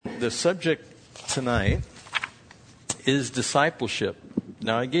The subject tonight is discipleship.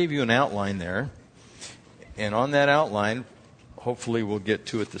 Now, I gave you an outline there, and on that outline, hopefully we'll get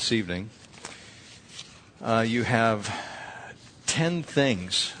to it this evening, you have 10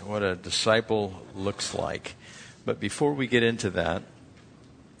 things what a disciple looks like. But before we get into that,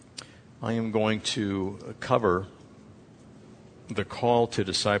 I am going to cover the call to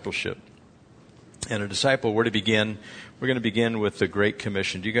discipleship. And a disciple, where to begin? We're going to begin with the Great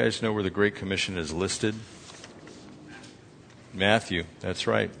Commission. Do you guys know where the Great Commission is listed? Matthew, that's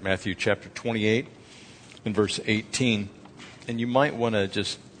right. Matthew chapter 28 and verse 18. And you might want to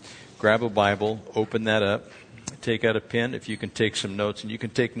just grab a Bible, open that up, take out a pen if you can take some notes. And you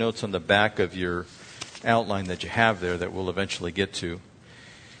can take notes on the back of your outline that you have there that we'll eventually get to.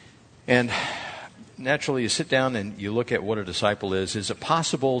 And naturally, you sit down and you look at what a disciple is. Is it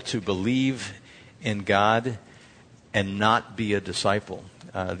possible to believe in God and not be a disciple?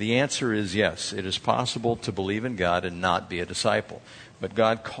 The answer is yes. It is possible to believe in God and not be a disciple. But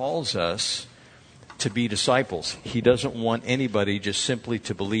God calls us to be disciples. He doesn't want anybody just simply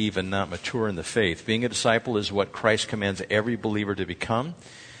to believe and not mature in the faith. Being a disciple is what Christ commands every believer to become.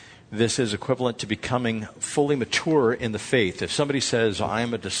 This is equivalent to becoming fully mature in the faith. If somebody says, I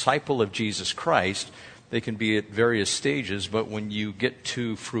am a disciple of Jesus Christ, they can be at various stages, but when you get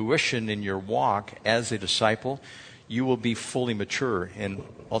to fruition in your walk as a disciple, you will be fully mature. And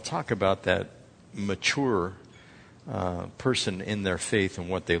I'll talk about that mature person in their faith and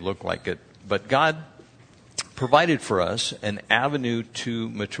what they look like. But God provided for us an avenue to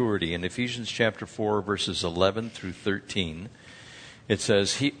maturity. In Ephesians chapter 4, verses 11 through 13, it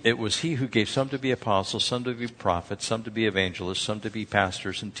says, it was he who gave some to be apostles, some to be prophets, some to be evangelists, some to be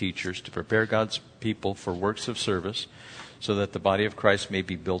pastors and teachers, to prepare God's people for works of service, so that the body of Christ may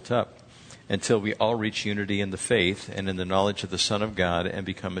be built up, until we all reach unity in the faith and in the knowledge of the Son of God and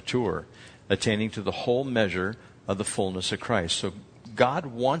become mature, attaining to the whole measure of the fullness of Christ. So God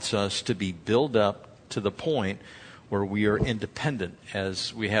wants us to be built up to the point where we are independent.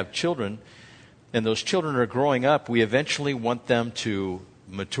 As we have children, and those children are growing up, we eventually want them to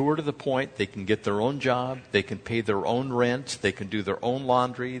mature to the point they can get their own job, they can pay their own rent, they can do their own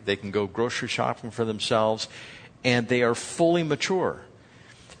laundry, they can go grocery shopping for themselves, and they are fully mature.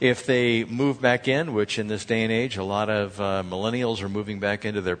 If they move back in, which in this day and age, a lot of millennials are moving back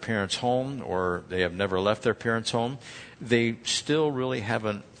into their parents' home, or they have never left their parents' home, they still really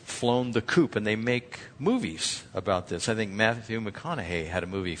haven't flown the coop, and they make movies about this. I think Matthew McConaughey had a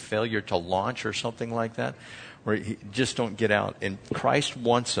movie, Failure to Launch or something like that, where he just don't get out. And Christ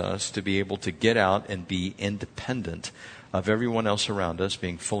wants us to be able to get out and be independent of everyone else around us,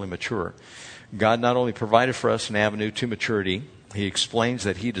 being fully mature. God not only provided for us an avenue to maturity, He explains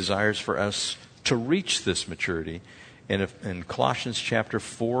that He desires for us to reach this maturity. In Colossians chapter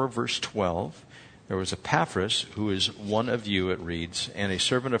 4, verse 12, there was Epaphras, who is one of you, it reads, and a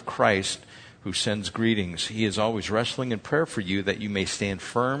servant of Christ who sends greetings. He is always wrestling in prayer for you, that you may stand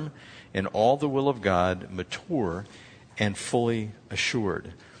firm in all the will of God, mature and fully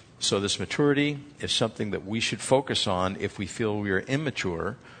assured. So this maturity is something that we should focus on. If we feel we are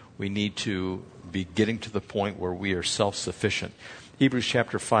immature, we need to be getting to the point where we are self-sufficient. Hebrews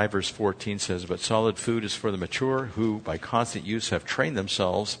chapter 5, verse 14 says, but solid food is for the mature, who by constant use have trained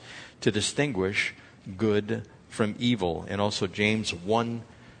themselves to distinguish good from evil. And also James 1,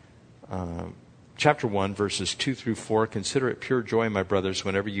 chapter 1, verses 2 through 4, consider it pure joy, my brothers,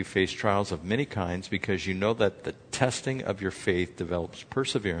 whenever you face trials of many kinds, because you know that the testing of your faith develops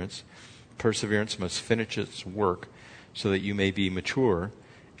perseverance. Perseverance must finish its work, so that you may be mature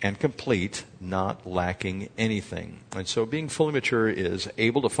and complete, not lacking anything. And so being fully mature is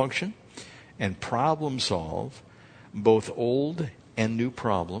able to function and problem solve both old and new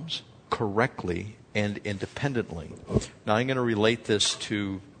problems correctly and independently. Now I'm going to relate this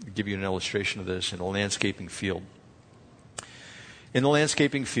to give you an illustration of this in a landscaping field. In the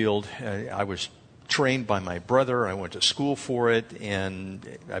landscaping field, I was trained by my brother. I went to school for it, and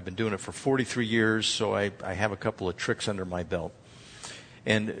I've been doing it for 43 years, so I have a couple of tricks under my belt.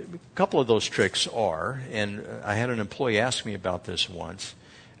 And a couple of those tricks are, and I had an employee ask me about this once.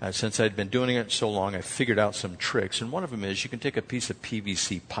 Since I'd been doing it so long, I figured out some tricks. And one of them is you can take a piece of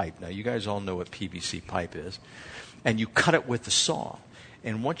PVC pipe. Now, you guys all know what PVC pipe is. And you cut it with the saw.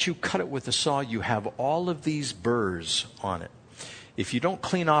 And once you cut it with the saw, you have all of these burrs on it. If you don't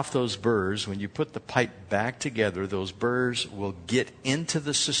clean off those burrs, when you put the pipe back together, those burrs will get into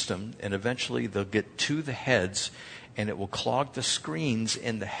the system, and eventually they'll get to the heads, and it will clog the screens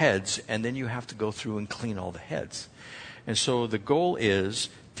in the heads, and then you have to go through and clean all the heads. And so the goal is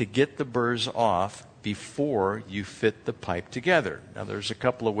to get the burrs off before you fit the pipe together. Now, there's a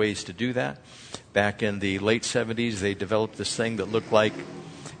couple of ways to do that. Back in the late 70s, they developed this thing that looked like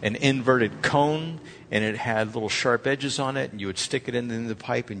an inverted cone, and it had little sharp edges on it, and you would stick it in the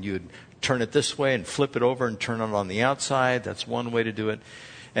pipe, and you would turn it this way and flip it over and turn it on the outside. That's one way to do it.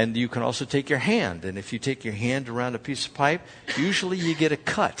 And you can also take your hand, and if you take your hand around a piece of pipe, usually you get a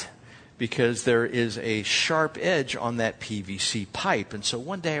cut because there is a sharp edge on that PVC pipe. And so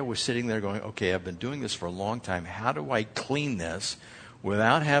one day I was sitting there going, okay, I've been doing this for a long time. How do I clean this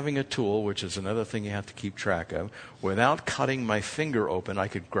without having a tool, which is another thing you have to keep track of, without cutting my finger open? I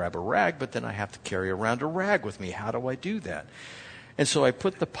could grab a rag, but then I have to carry around a rag with me. How do I do that? And so I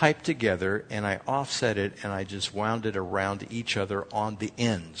put the pipe together, and I offset it, and I just wound it around each other on the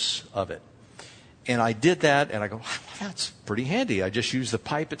ends of it. And I did that, and I go, that's pretty handy. I just use the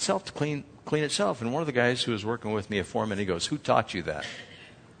pipe itself to clean itself. And one of the guys who was working with me, a foreman, he goes, who taught you that?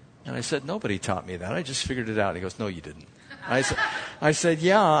 And I said, nobody taught me that. I just figured it out. And he goes, no, you didn't. I said,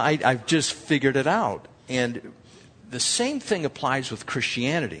 yeah, I've just figured it out. And the same thing applies with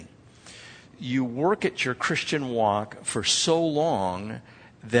Christianity. You work at your Christian walk for so long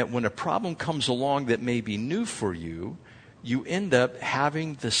that when a problem comes along that may be new for you, you end up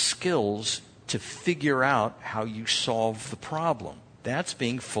having the skills to figure out how you solve the problem. That's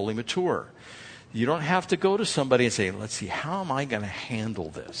being fully mature. You don't have to go to somebody and say, let's see, how am I going to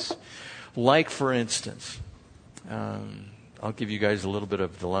handle this? Like, for instance, I'll give you guys a little bit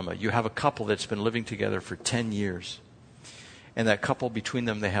of a dilemma. You have a couple that's been living together for 10 years. And that couple, between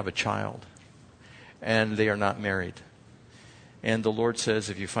them, they have a child. And they are not married. And the Lord says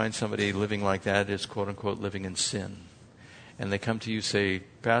if you find somebody living like that, it's quote-unquote living in sin. And they come to you say,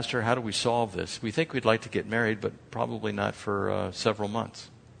 Pastor, how do we solve this? We think we'd like to get married, but probably not for several months.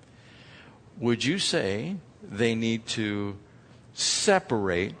 Would you say they need to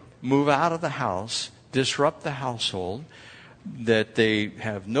separate, move out of the house, disrupt the household, that they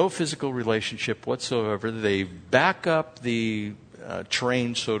have no physical relationship whatsoever, they back up the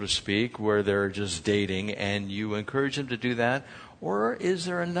train, so to speak, where they're just dating, and you encourage them to do that? Or is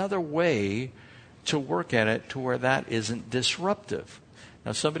there another way to work at it to where that isn't disruptive?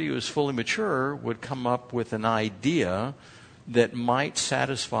 Now, somebody who is fully mature would come up with an idea that might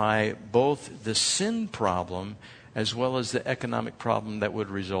satisfy both the sin problem as well as the economic problem that would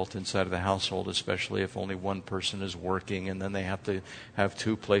result inside of the household, especially if only one person is working and then they have to have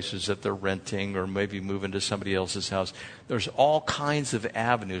two places that they're renting or maybe move into somebody else's house. There's all kinds of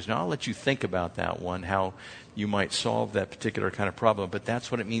avenues. Now, I'll let you think about that one, how you might solve that particular kind of problem, but that's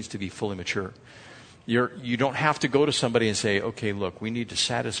what it means to be fully mature. You don't have to go to somebody and say, okay, look, we need to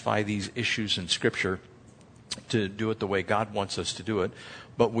satisfy these issues in Scripture to do it the way God wants us to do it.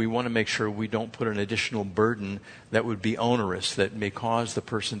 But we want to make sure we don't put an additional burden that would be onerous, that may cause the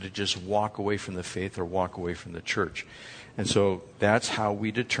person to just walk away from the faith or walk away from the church. And so that's how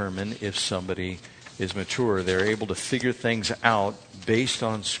we determine if somebody is mature. They're able to figure things out based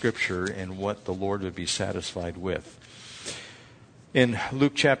on Scripture and what the Lord would be satisfied with. In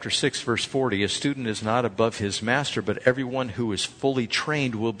Luke chapter 6, verse 40, a student is not above his master, but everyone who is fully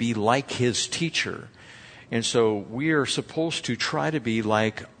trained will be like his teacher. And so we are supposed to try to be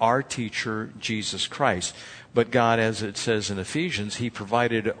like our teacher, Jesus Christ. But God, as it says in Ephesians, He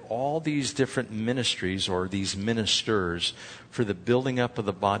provided all these different ministries or these ministers for the building up of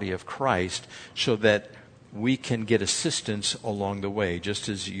the body of Christ so that we can get assistance along the way. Just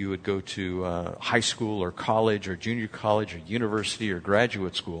as you would go to high school or college or junior college or university or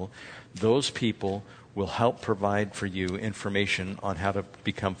graduate school, those people will help provide for you information on how to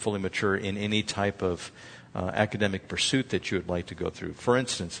become fully mature in any type of academic pursuit that you would like to go through. For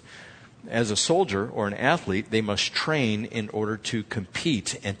instance, as a soldier or an athlete, they must train in order to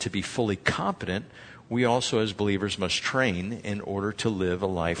compete and to be fully competent. We also, as believers, must train in order to live a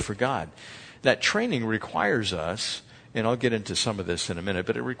life for God. That training requires us, and I'll get into some of this in a minute,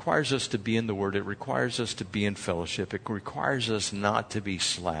 but it requires us to be in the Word. It requires us to be in fellowship. It requires us not to be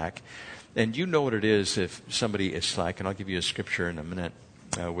slack. And you know what it is if somebody is slack, and I'll give you a scripture in a minute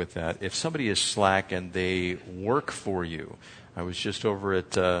with that. If somebody is slack and they work for you, I was just over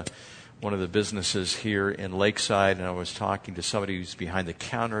at one of the businesses here in Lakeside, and I was talking to somebody who's behind the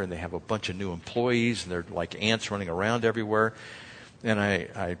counter, and they have a bunch of new employees, and they're like ants running around everywhere. And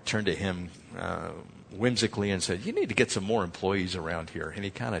I turned to him whimsically and said, you need to get some more employees around here. And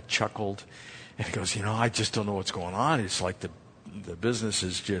he kind of chuckled, and he goes, I just don't know what's going on. It's like the business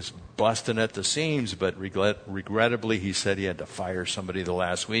is just busting at the seams. But regrettably, he said he had to fire somebody the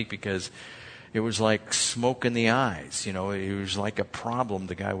last week because it was like smoke in the eyes. It was like a problem.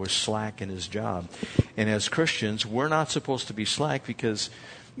 The guy was slack in his job. And as Christians, we're not supposed to be slack because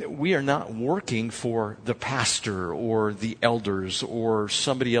We are not working for the pastor or the elders or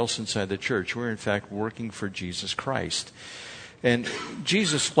somebody else inside the church. We're in fact working for Jesus Christ. And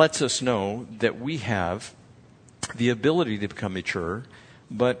Jesus lets us know that we have the ability to become mature,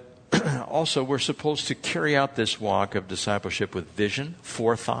 but also we're supposed to carry out this walk of discipleship with vision,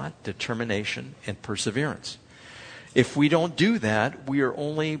 forethought, determination, and perseverance. If we don't do that, we are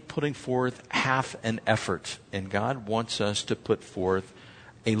only putting forth half an effort, and God wants us to put forth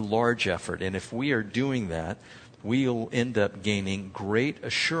a large effort. And if we are doing that, we'll end up gaining great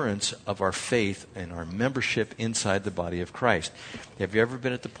assurance of our faith and our membership inside the body of Christ. Have you ever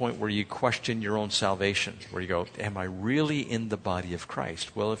been at the point where you question your own salvation? Where you go, am I really in the body of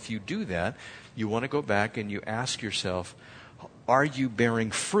Christ? Well, if you do that, you want to go back and you ask yourself, are you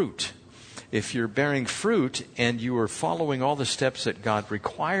bearing fruit? If you're bearing fruit and you are following all the steps that God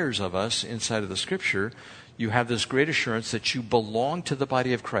requires of us inside of the Scripture, you have this great assurance that you belong to the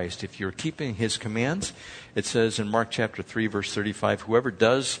body of Christ. If you're keeping His commands, it says in Mark chapter 3, verse 35, whoever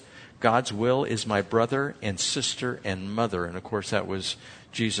does God's will is my brother and sister and mother. And of course, that was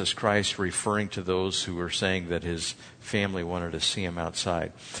Jesus Christ referring to those who were saying that His family wanted to see Him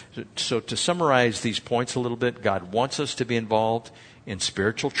outside. So to summarize these points a little bit, God wants us to be involved in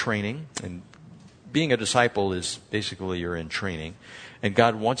spiritual training. And being a disciple is basically you're in training. And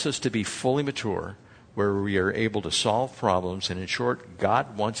God wants us to be fully mature, where we are able to solve problems. And in short,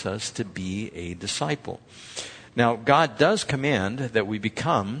 God wants us to be a disciple. Now, God does command that we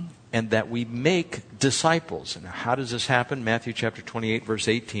become and that we make disciples. And how does this happen? Matthew chapter 28, verse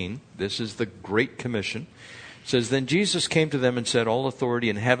 18. This is the Great Commission. It says, then Jesus came to them and said, all authority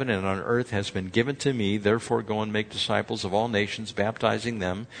in heaven and on earth has been given to me. Therefore go and make disciples of all nations, baptizing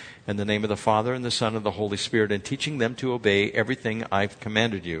them in the name of the Father and the Son and the Holy Spirit, and teaching them to obey everything I've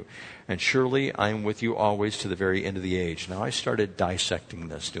commanded you. And surely I am with you always to the very end of the age. Now I started dissecting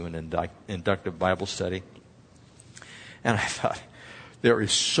this, doing an inductive Bible study. And I thought, there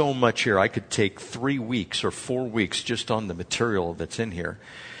is so much here. I could take 3 weeks or 4 weeks just on the material that's in here.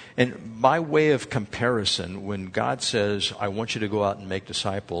 And by way of comparison, when God says, I want you to go out and make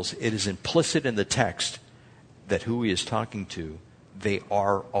disciples, it is implicit in the text that who He is talking to, they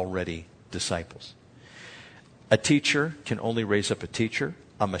are already disciples. A teacher can only raise up a teacher.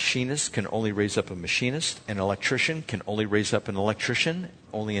 A machinist can only raise up a machinist. An electrician can only raise up an electrician.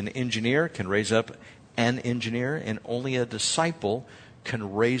 Only an engineer can raise up an engineer. And only a disciple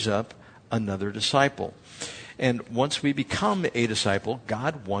can raise up another disciple. And once we become a disciple,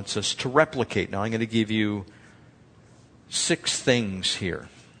 God wants us to replicate. Now, I'm going to give you 6 things here.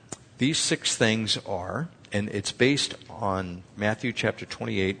 These 6 things are, and it's based on Matthew chapter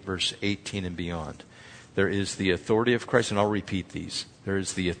 28, verse 18 and beyond. There is the authority of Christ, and I'll repeat these. There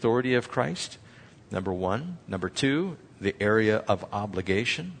is the authority of Christ, number 1. Number 2, the area of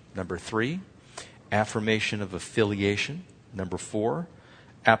obligation. Number 3, affirmation of affiliation. Number 4,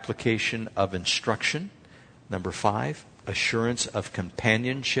 application of instruction. Number 5, assurance of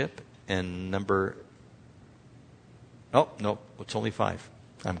companionship. And it's only 5.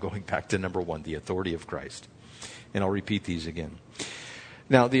 I'm going back to number 1, the authority of Christ. And I'll repeat these again.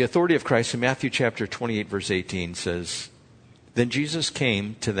 Now, the authority of Christ in Matthew chapter 28, verse 18 says, then Jesus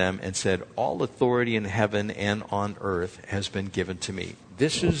came to them and said, all authority in heaven and on earth has been given to me.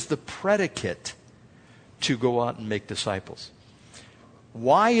 This is the predicate to go out and make disciples.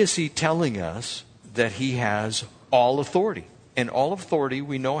 Why is He telling us that He has all authority? And all authority,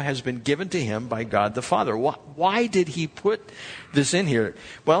 we know, has been given to Him by God the Father. Why did He put this in here?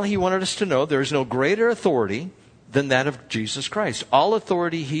 Well, He wanted us to know there is no greater authority than that of Jesus Christ. All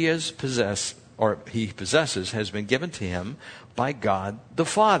authority He possesses has been given to Him by God the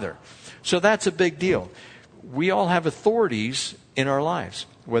Father. So that's a big deal. We all have authorities in our lives,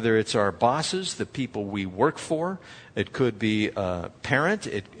 whether it's our bosses, the people we work for. It could be a parent.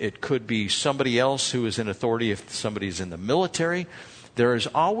 It could be somebody else who is in authority if somebody's in the military. There is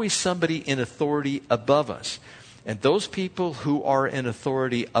always somebody in authority above us. And those people who are in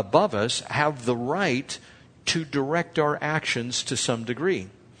authority above us have the right to direct our actions to some degree.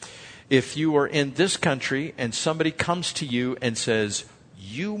 If you are in this country and somebody comes to you and says,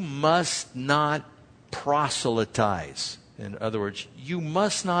 you must not proselytize. In other words, you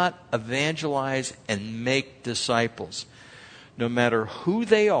must not evangelize and make disciples. No matter who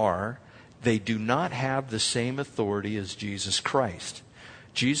they are, they do not have the same authority as Jesus Christ.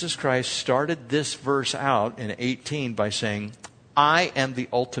 Jesus Christ started this verse out in 18 by saying, I am the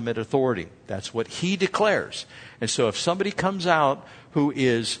ultimate authority. That's what He declares. And so if somebody comes out who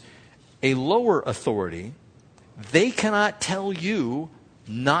is a lower authority, they cannot tell you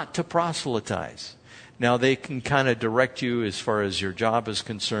not to proselytize. Now, they can kind of direct you as far as your job is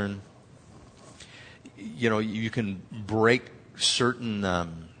concerned. You know, you can break certain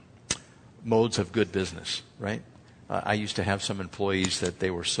modes of good business, right? I used to have some employees that they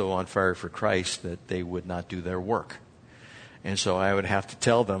were so on fire for Christ that they would not do their work. And so I would have to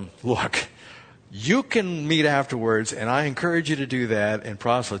tell them, look, you can meet afterwards, and I encourage you to do that and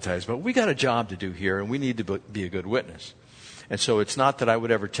proselytize, but we got a job to do here, and we need to be a good witness. And so it's not that I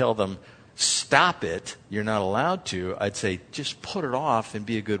would ever tell them, stop it, you're not allowed to. I'd say, just put it off and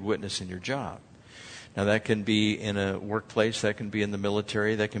be a good witness in your job. Now, that can be in a workplace, that can be in the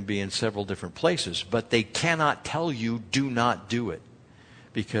military, that can be in several different places. But they cannot tell you, do not do it.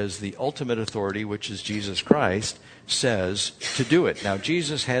 Because the ultimate authority, which is Jesus Christ, says to do it. Now,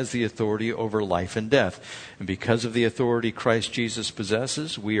 Jesus has the authority over life and death. And because of the authority Christ Jesus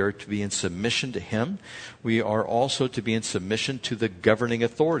possesses, we are to be in submission to Him. We are also to be in submission to the governing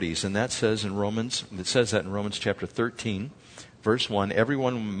authorities. And that says in Romans, it says that in Romans chapter 13. Verse 1,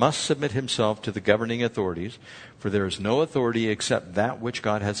 everyone must submit himself to the governing authorities, for there is no authority except that which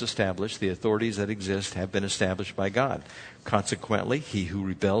God has established. The authorities that exist have been established by God. Consequently, he who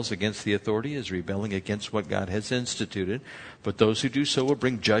rebels against the authority is rebelling against what God has instituted, but those who do so will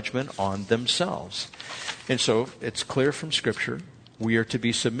bring judgment on themselves. And so it's clear from Scripture, we are to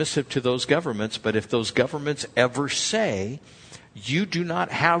be submissive to those governments, but if those governments ever say, you do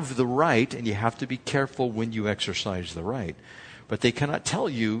not have the right, and you have to be careful when you exercise the right, but they cannot tell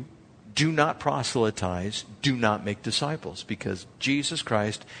you, do not proselytize, do not make disciples, because Jesus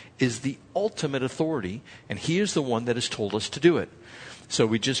Christ is the ultimate authority, and He is the one that has told us to do it. So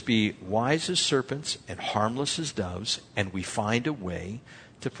we just be wise as serpents and harmless as doves, and we find a way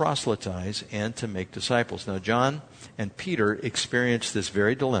to proselytize and to make disciples. Now, John and Peter experienced this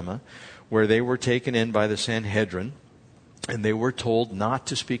very dilemma, where they were taken in by the Sanhedrin, and they were told not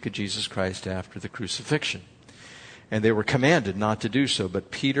to speak of Jesus Christ after the crucifixion. And they were commanded not to do so. But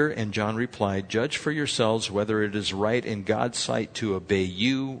Peter and John replied, judge for yourselves whether it is right in God's sight to obey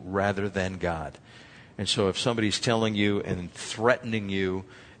you rather than God. And so if somebody's telling you and threatening you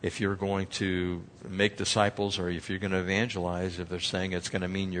if you're going to make disciples or if you're going to evangelize, if they're saying it's going to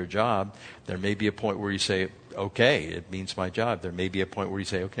mean your job, there may be a point where you say, okay, it means my job. There may be a point where you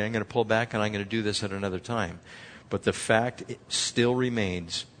say, okay, I'm going to pull back and I'm going to do this at another time. But the fact still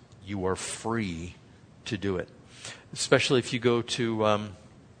remains, you are free to do it. Especially if you go to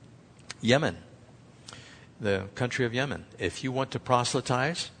Yemen, the country of Yemen. If you want to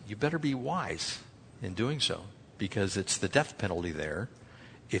proselytize, you better be wise in doing so, because it's the death penalty there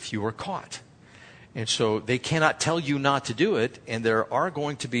if you are caught. And so they cannot tell you not to do it, and there are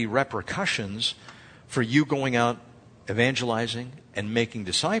going to be repercussions for you going out evangelizing and making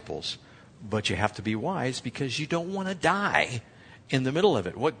disciples, but you have to be wise because you don't want to die in the middle of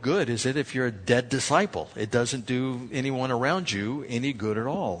it. What good is it if you're a dead disciple? It doesn't do anyone around you any good at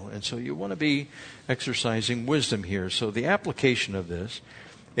all. And so you want to be exercising wisdom here. So the application of this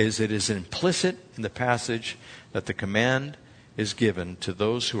is it is implicit in the passage that the command is given to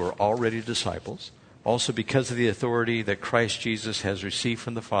those who are already disciples. Also, because of the authority that Christ Jesus has received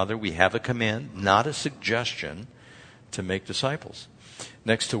from the Father, we have a command, not a suggestion, to make disciples.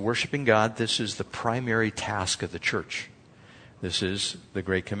 Next to worshiping God, this is the primary task of the church. This is the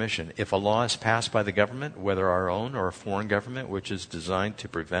Great Commission. If a law is passed by the government, whether our own or a foreign government, which is designed to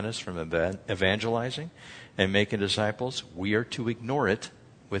prevent us from evangelizing and making disciples, we are to ignore it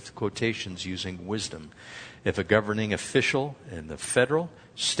with quotations using wisdom. If a governing official in the federal,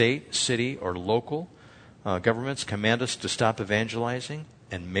 state, city, or local governments command us to stop evangelizing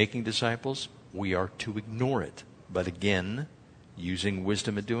and making disciples, we are to ignore it. But again, using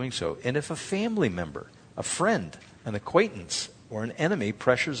wisdom in doing so. And if a family member, a friend, an acquaintance, or an enemy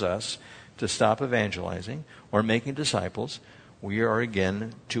pressures us to stop evangelizing or making disciples, we are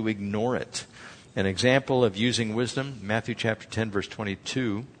again to ignore it. An example of using wisdom, Matthew chapter 10, verse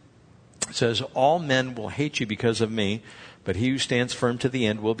 22, says, all men will hate you because of me, but he who stands firm to the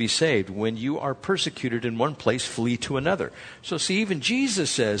end will be saved. When you are persecuted in one place, flee to another. So see, even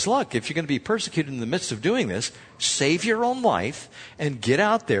Jesus says, look, if you're going to be persecuted in the midst of doing this, save your own life and get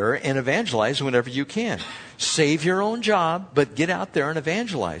out there and evangelize whenever you can. Save your own job, but get out there and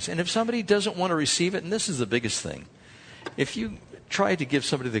evangelize. And if somebody doesn't want to receive it, and this is the biggest thing, if you try to give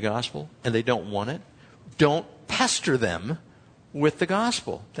somebody the gospel and they don't want it, don't pester them with the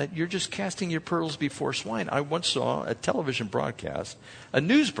gospel, that you're just casting your pearls before swine. I once saw a television broadcast, a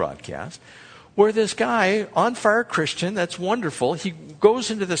news broadcast, where this guy, on fire Christian, that's wonderful, he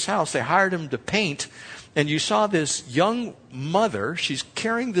goes into this house, they hired him to paint And you saw this young mother, she's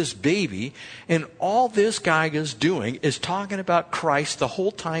carrying this baby, and all this guy is doing is talking about Christ the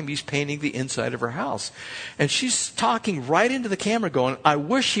whole time he's painting the inside of her house. And she's talking right into the camera going, I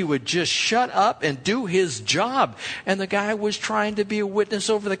wish he would just shut up and do his job. And the guy was trying to be a witness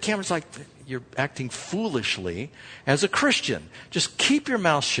over the camera. It's like, you're acting foolishly as a Christian. Just keep your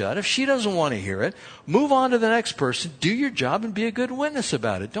mouth shut. If she doesn't want to hear it, move on to the next person, do your job, and be a good witness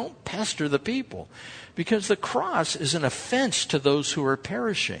about it. Don't pester the people. Because the cross is an offense to those who are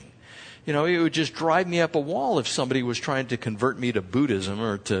perishing. You know, it would just drive me up a wall if somebody was trying to convert me to Buddhism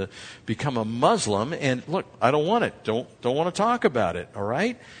or to become a Muslim. And look, I don't want it. Don't want to talk about it, all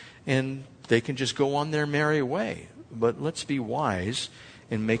right? And they can just go on their merry way. But let's be wise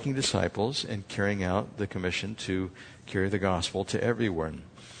in making disciples and carrying out the commission to carry the gospel to everyone.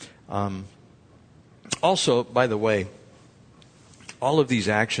 Also, by the way, all of these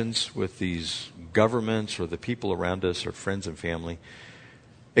actions with these governments or the people around us or friends and family,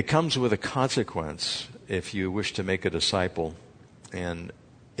 it comes with a consequence if you wish to make a disciple. And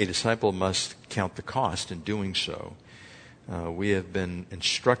a disciple must count the cost in doing so. We have been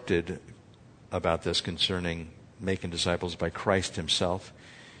instructed about this concerning making disciples by Christ himself.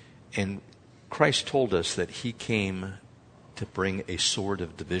 And Christ told us that he came to bring a sword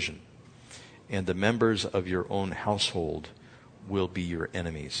of division. And the members of your own household will be your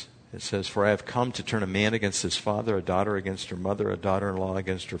enemies. It says, for I have come to turn a man against his father, a daughter against her mother, a daughter-in-law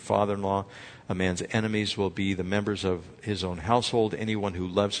against her father-in-law. A man's enemies will be the members of his own household. Anyone who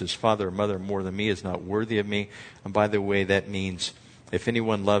loves his father or mother more than me is not worthy of me. And by the way, that means if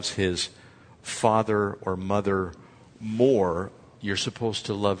anyone loves his father or mother more, you're supposed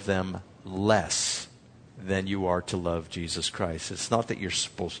to love them less than you are to love Jesus Christ. It's not that you're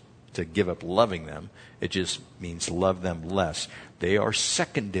supposed to give up loving them. It just means love them less. They are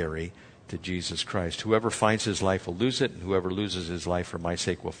secondary to Jesus Christ. Whoever finds his life will lose it, and whoever loses his life for my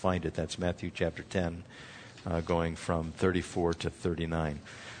sake will find it. That's Matthew chapter 10, going from 34 to 39.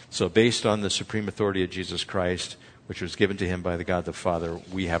 So based on the supreme authority of Jesus Christ, which was given to him by the God the Father,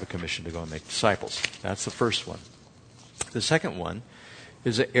 we have a commission to go and make disciples. That's the first one. The second one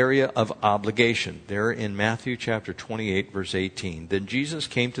is an area of obligation. There in Matthew chapter 28, verse 18. Then Jesus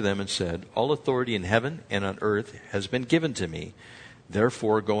came to them and said, all authority in heaven and on earth has been given to me.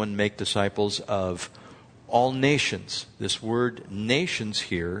 Therefore, go and make disciples of all nations. This word nations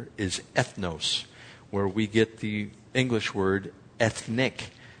here is ethnos, where we get the English word ethnic,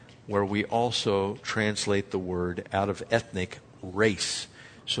 where we also translate the word out of ethnic, race.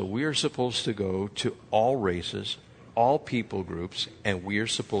 So we are supposed to go to all races, all people groups, and we are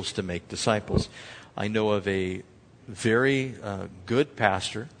supposed to make disciples. I know of a very good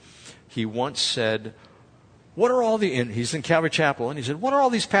pastor. He once said, and he's in Calvary Chapel, and he said, what are all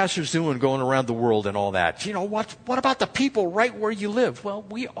these pastors doing going around the world and all that? You know, what about the people right where you live? Well,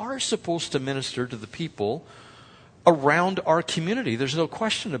 we are supposed to minister to the people around our community. There's no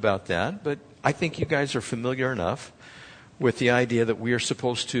question about that, but I think you guys are familiar enough with the idea that we are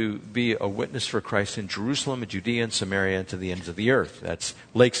supposed to be a witness for Christ in Jerusalem, Judea, and Samaria, and to the ends of the earth. That's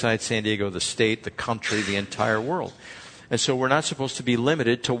Lakeside, San Diego, the state, the country, the entire world. And so we're not supposed to be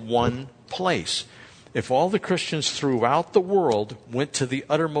limited to one place. If all the Christians throughout the world went to the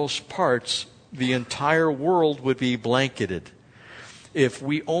uttermost parts, the entire world would be blanketed. If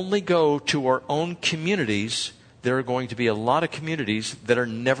we only go to our own communities, there are going to be a lot of communities that are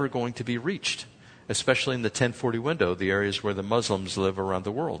never going to be reached, especially in the 1040 window, the areas where the Muslims live around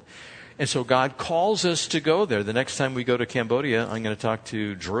the world. And so God calls us to go there. The next time we go to Cambodia, I'm going to talk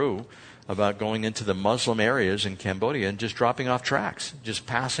to Drew about going into the Muslim areas in Cambodia and just dropping off tracts, just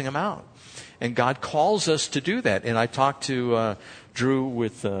passing them out. And God calls us to do that. And I talked to Drew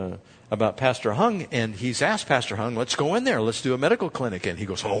about Pastor Hung, and he's asked Pastor Hung, let's go in there, let's do a medical clinic. And he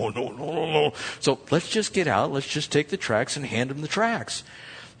goes, oh, no. So let's just get out, let's just take the tracts and hand them the tracts.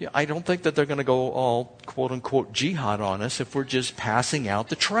 I don't think that they're going to go all, quote-unquote, jihad on us if we're just passing out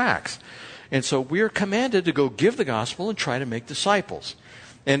the tracts. And so we are commanded to go give the gospel and try to make disciples.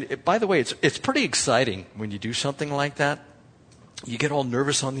 And by the way, it's pretty exciting when you do something like that. You get all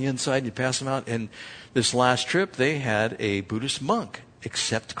nervous on the inside and you pass them out. And this last trip, they had a Buddhist monk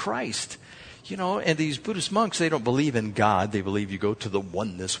accept Christ. You know, and these Buddhist monks, they don't believe in God. They believe you go to the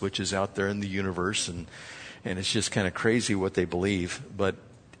oneness, which is out there in the universe. And it's just kind of crazy what they believe. But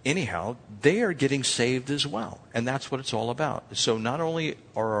anyhow, they are getting saved as well. And that's what it's all about. So not only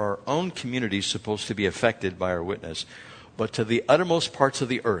are our own communities supposed to be affected by our witness, but to the uttermost parts of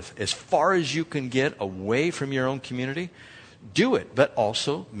the earth, as far as you can get away from your own community, do it, but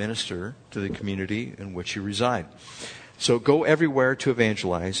also minister to the community in which you reside. So go everywhere to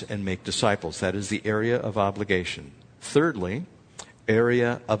evangelize and make disciples. That is the area of obligation. Thirdly,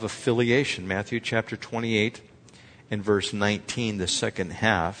 area of affiliation. Matthew chapter 28 and verse 19, the second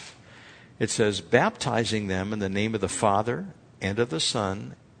half. It says, baptizing them in the name of the Father and of the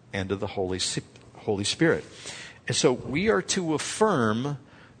Son and of the Holy Spirit. And so we are to affirm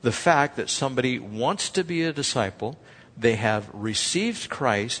the fact that somebody wants to be a disciple, they have received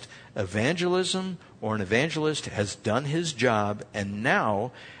Christ, evangelism or an evangelist has done his job, and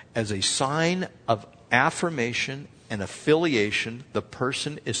now, as a sign of affirmation and affiliation, the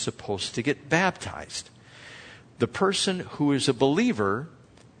person is supposed to get baptized. The person who is a believer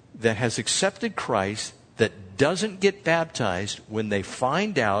that has accepted Christ that doesn't get baptized, when they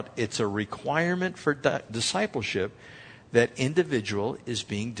find out it's a requirement for discipleship, that individual is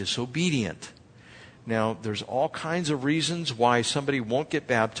being disobedient. Now, there's all kinds of reasons why somebody won't get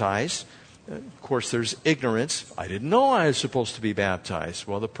baptized. Of course, there's ignorance. I didn't know I was supposed to be baptized.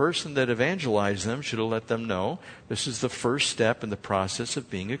 Well, the person that evangelized them should have let them know this is the first step in the process of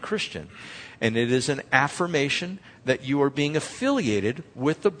being a Christian. And it is an affirmation that you are being affiliated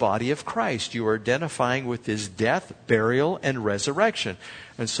with the body of Christ. You are identifying with his death, burial, and resurrection.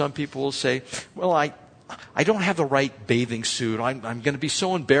 And some people will say, well, I don't have the right bathing suit. I'm going to be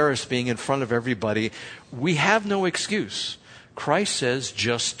so embarrassed being in front of everybody. We have no excuse. Christ says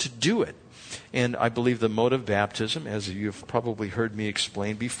just to do it. And I believe the mode of baptism, as you've probably heard me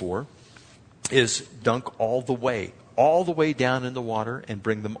explain before, is dunk all the way down in the water and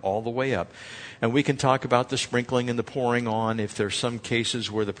bring them all the way up. And we can talk about the sprinkling and the pouring on. If there's some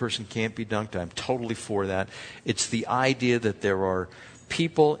cases where the person can't be dunked, I'm totally for that. It's the idea that there are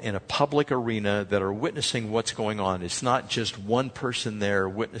people in a public arena that are witnessing what's going on. It's not just one person there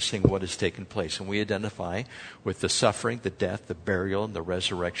witnessing what has taken place. And we identify with the suffering, the death, the burial, and the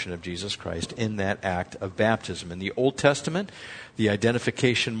resurrection of Jesus Christ in that act of baptism. In the Old Testament, the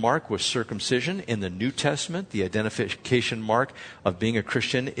identification mark was circumcision. In the New Testament, the identification mark of being a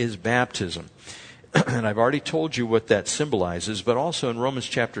Christian is baptism. And I've already told you what that symbolizes, but also in Romans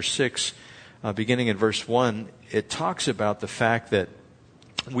chapter 6, beginning in verse 1, it talks about the fact that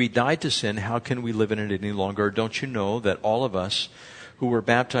we died to sin. How can we live in it any longer? Don't you know that all of us who were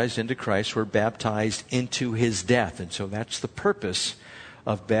baptized into Christ were baptized into his death? And so that's the purpose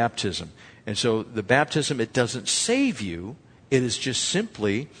of baptism. And so the baptism, it doesn't save you. It is just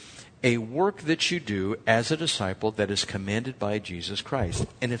simply a work that you do as a disciple that is commanded by Jesus Christ.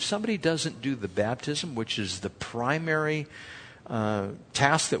 And if somebody doesn't do the baptism, which is the primary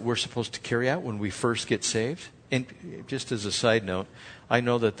task that we're supposed to carry out when we first get saved, and just as a side note, I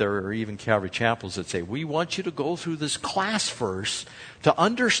know that there are even Calvary chapels that say, we want you to go through this class first to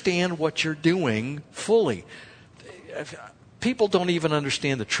understand what you're doing fully. People don't even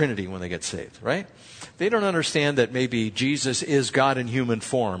understand the Trinity when they get saved, right? They don't understand that maybe Jesus is God in human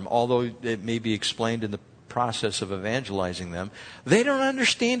form, although it may be explained in the process of evangelizing them. They don't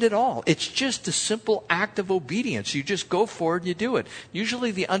understand it all. It's just a simple act of obedience. You just go forward and you do it.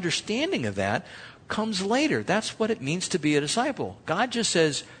 Usually the understanding of that comes later. That's what it means to be a disciple. God just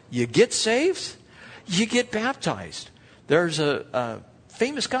says, you get saved, you get baptized. There's a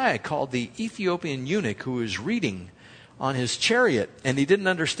famous guy called the Ethiopian eunuch who was reading on his chariot, and he didn't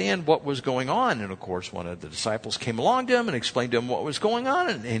understand what was going on. And of course, one of the disciples came along to him and explained to him what was going on.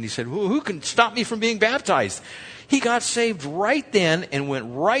 And he said, who can stop me from being baptized? He got saved right then and went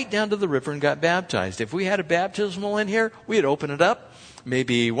right down to the river and got baptized. If we had a baptismal in here, we'd open it up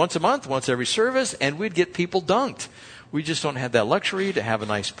maybe once a month, once every service, and we'd get people dunked. We just don't have that luxury to have a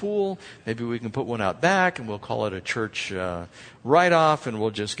nice pool. Maybe we can put one out back and we'll call it a church write-off, and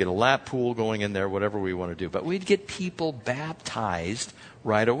we'll just get a lap pool going in there, whatever we want to do. But we'd get people baptized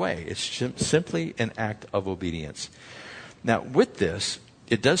right away. It's simply an act of obedience. Now, with this,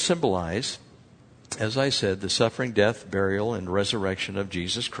 it does symbolize, as I said, the suffering, death, burial, and resurrection of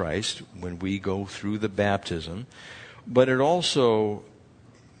Jesus Christ when we go through the baptism. But it also,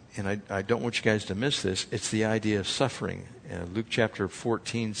 and I don't want you guys to miss this, it's the idea of suffering. Luke chapter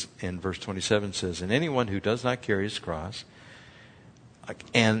 14 and verse 27 says, and anyone who does not carry his cross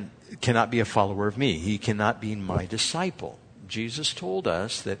and cannot be a follower of me, he cannot be my disciple. Jesus told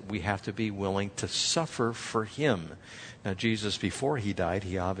us that we have to be willing to suffer for him. Now, Jesus, before he died,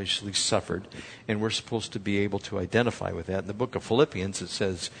 he obviously suffered, and we're supposed to be able to identify with that. In the book of Philippians, it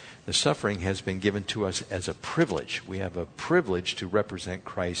says the suffering has been given to us as a privilege. We have a privilege to represent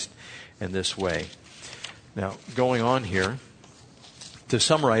Christ in this way. Now, going on here, to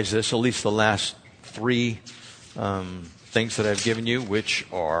summarize this, at least the last three things that I've given you, which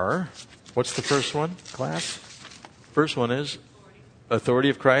are, what's the first one, class? First one is authority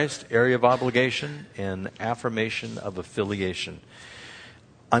of Christ, area of obligation, and affirmation of affiliation.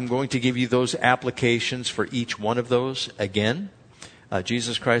 I'm going to give you those applications for each one of those again.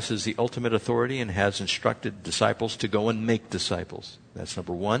 Jesus Christ is the ultimate authority and has instructed disciples to go and make disciples. That's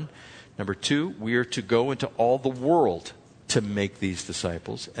number one. Number two, we are to go into all the world to make these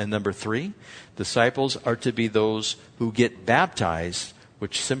disciples. And number three, disciples are to be those who get baptized,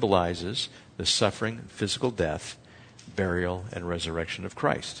 which symbolizes the suffering, physical death, burial, and resurrection of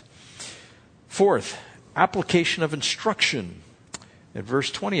Christ. Fourth, application of instruction. In verse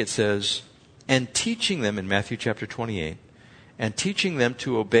 20 it says, and teaching them, in Matthew chapter 28, and teaching them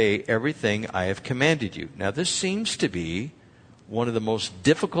to obey everything I have commanded you. Now this seems to be one of the most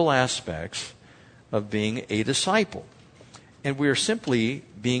difficult aspects of being a disciple. And we are simply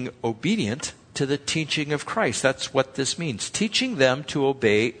being obedient to the teaching of Christ. That's what this means. Teaching them to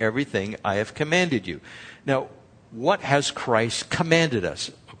obey everything I have commanded you. Now, what has Christ commanded us?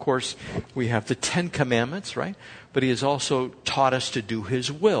 Of course, we have the 10 Commandments, right? But He has also taught us to do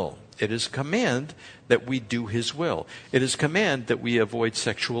His will. It is a command that we do His will. It is a command that we avoid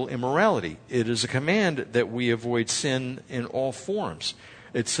sexual immorality. It is a command that we avoid sin in all forms.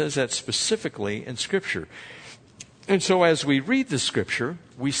 It says that specifically in Scripture. And so as we read the Scripture,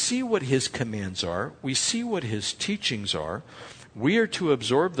 we see what His commands are. We see what His teachings are. We are to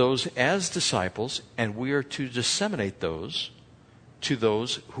absorb those as disciples, and we are to disseminate those to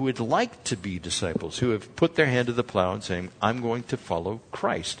those who would like to be disciples, who have put their hand to the plow and saying, I'm going to follow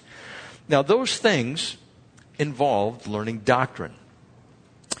Christ. Now, those things involve learning doctrine.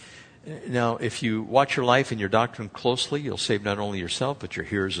 Now, if you watch your life and your doctrine closely, you'll save not only yourself, but your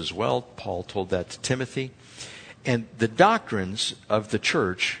hearers as well. Paul told that to Timothy. And the doctrines of the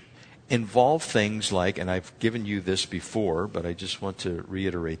church involve things like, and I've given you this before, but I just want to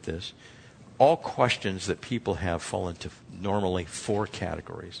reiterate this. All questions that people have fall into normally 4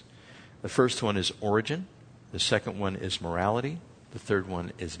 categories. The first one is origin. The second one is morality. The third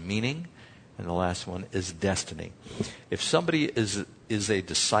one is meaning. And the last one is destiny. If somebody is a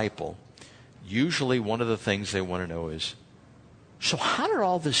disciple, usually one of the things they want to know is, so how did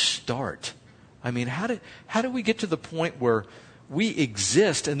all this start? I mean, how did we get to the point where we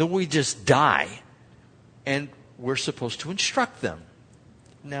exist and then we just die? And we're supposed to instruct them.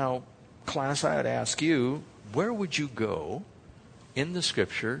 Now, class, I would ask you, where would you go in the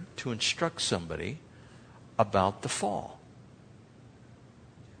Scripture to instruct somebody about the fall?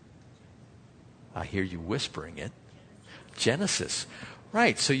 I hear you whispering it. Genesis.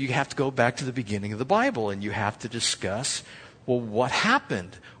 Right, so you have to go back to the beginning of the Bible and you have to discuss, well, what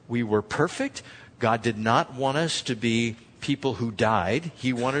happened? We were perfect. God did not want us to be people who died.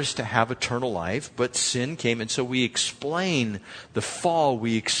 He wanted us to have eternal life, but sin came. And so we explain the fall.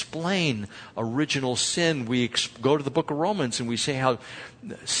 We explain original sin. We go to the book of Romans and we say how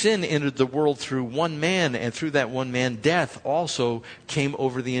sin entered the world through one man, and through that one man, death also came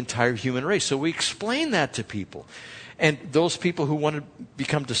over the entire human race. So we explain that to people. And those people who want to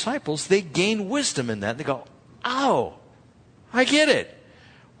become disciples, they gain wisdom in that. They go, oh, I get it.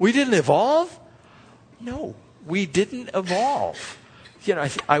 We didn't evolve? No, we didn't evolve. You know,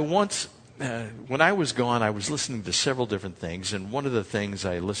 I once, when I was gone, I was listening to several different things. And one of the things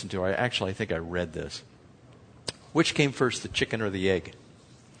I listened to, I think I read this. Which came first, the chicken or the egg?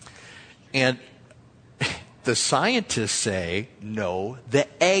 And the scientists say, no, the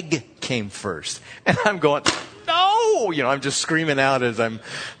egg came first. And I'm going, no! You know, I'm just screaming out as I'm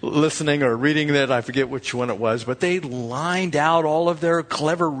listening or reading that. I forget which one it was. But they lined out all of their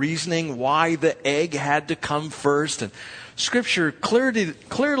clever reasoning why the egg had to come first. And Scripture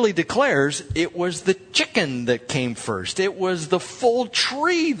clearly declares it was the chicken that came first. It was the full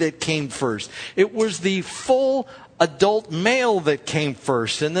tree that came first. It was the full adult male that came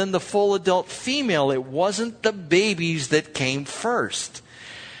first, and then the full adult female. It wasn't the babies that came first.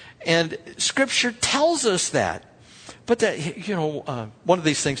 And Scripture tells us that. But that, you know, one of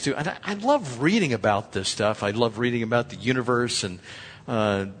these things too, and I love reading about this stuff. I love reading about the universe. And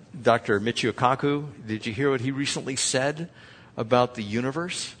Dr. Michio Kaku, did you hear what he recently said about the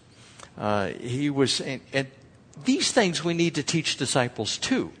universe? He was saying, and these things we need to teach disciples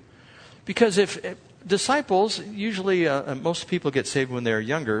too. Because if disciples, usually most people get saved when they're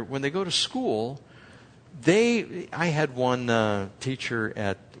younger. When they go to school, I had one teacher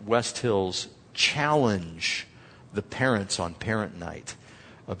at West Hills challenge the parents on parent night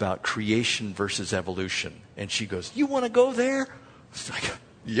about creation versus evolution. And she goes, you want to go there? It's like,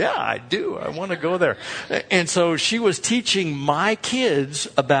 Yeah, I do. I want to go there. And so she was teaching my kids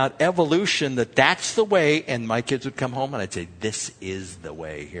about evolution, that's the way. And my kids would come home and I'd say, this is the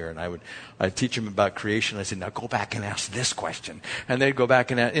way here. And I'd teach them about creation. I said, now go back and ask this question. And they'd go back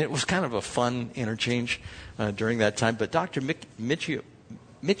and it was kind of a fun interchange during that time. But Dr. Michio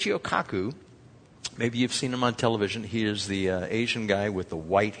Kaku, maybe you've seen him on television. He is the Asian guy with the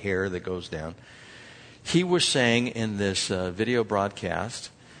white hair that goes down. He was saying in this video podcast,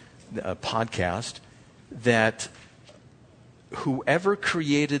 that whoever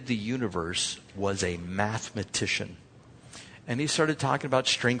created the universe was a mathematician. And he started talking about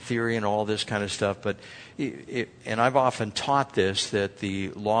string theory and all this kind of stuff. But and I've often taught this, that the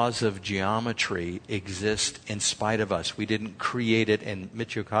laws of geometry exist in spite of us. We didn't create it. And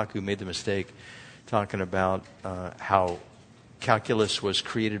Michio Kaku made the mistake talking about how calculus was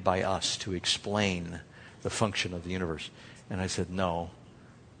created by us to explain the function of the universe. And I said, no,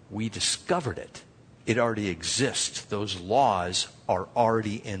 we discovered it. It already exists. Those laws are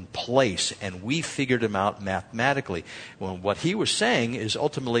already in place, and we figured them out mathematically. Well, what he was saying is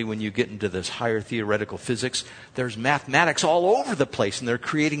ultimately when you get into this higher theoretical physics, there's mathematics all over the place, and they're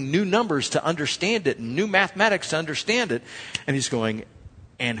creating new numbers to understand it, and new mathematics to understand it. And he's going,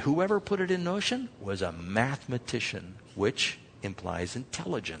 and whoever put it in motion was a mathematician, which implies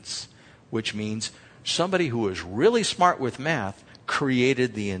intelligence, which means somebody who is really smart with math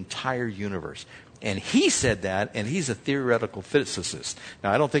created the entire universe. And he said that, and he's a theoretical physicist.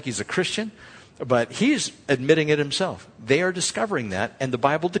 Now, I don't think he's a Christian, but he's admitting it himself. They are discovering that, and the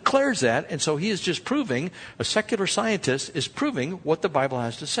Bible declares that, and so he is just proving, a secular scientist is proving what the Bible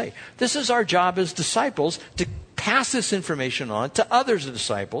has to say. This is our job as disciples, to pass this information on to others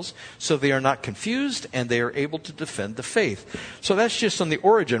disciples so they are not confused and they are able to defend the faith. So that's just on the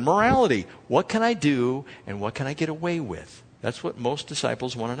origin. Morality. What can I do and what can I get away with? That's what most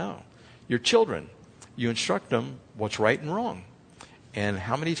disciples want to know. Your children, you instruct them what's right and wrong. And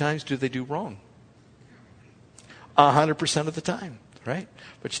how many times do they do wrong? 100% of the time, right?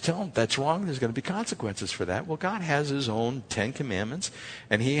 But you tell them that's wrong, there's going to be consequences for that. Well, God has his own 10 commandments,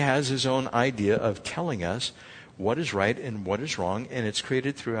 and he has his own idea of telling us what is right and what is wrong, and it's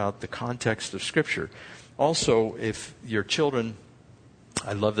created throughout the context of Scripture. Also, if your children,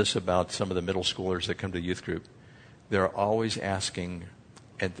 I love this about some of the middle schoolers that come to youth group, they're always asking,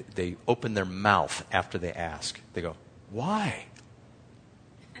 and they open their mouth after they ask. They go, why?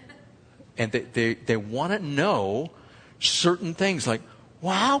 And they want to know certain things like,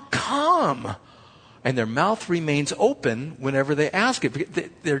 well, how come? And their mouth remains open whenever they ask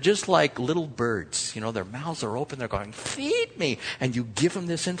it. They're just like little birds. You know, their mouths are open. They're going, feed me. And you give them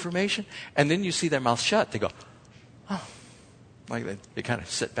this information. And then you see their mouth shut. They go, oh. Like they kind of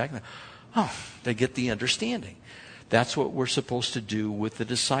sit back and they get the understanding. That's what we're supposed to do with the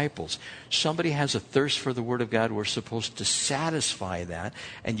disciples. Somebody has a thirst for the Word of God. We're supposed to satisfy that.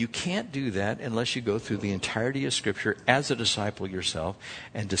 And you can't do that unless you go through the entirety of Scripture as a disciple yourself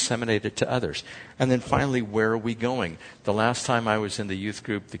and disseminate it to others. And then finally, where are we going? The last time I was in the youth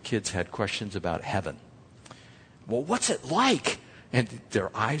group, the kids had questions about heaven. Well, what's it like? And their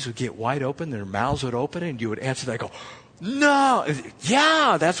eyes would get wide open, their mouths would open, and you would answer that, go, no,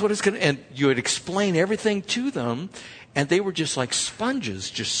 yeah, that's what it's going to, and you would explain everything to them, and they were just like sponges,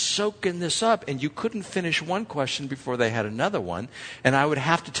 just soaking this up, and you couldn't finish one question before they had another one, and I would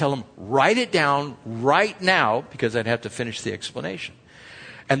have to tell them, write it down right now, because I'd have to finish the explanation.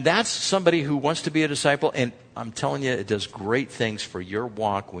 And that's somebody who wants to be a disciple, and I'm telling you, it does great things for your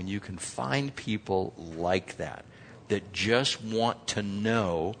walk when you can find people like that just want to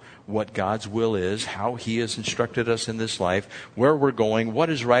know what God's will is, how he has instructed us in this life, where we're going, what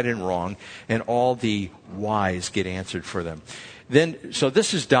is right and wrong, and all the whys get answered for them. Then, so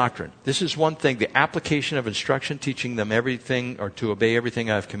this is doctrine. This is one thing, the application of instruction, teaching them everything or to obey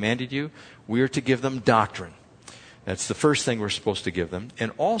everything I've commanded you. We are to give them doctrine. That's the first thing we're supposed to give them.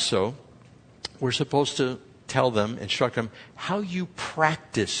 And also, we're supposed to tell them, instruct them, how you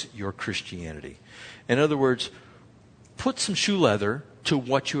practice your Christianity. In other words, put some shoe leather to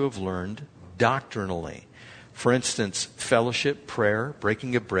what you have learned doctrinally. For instance, fellowship, prayer,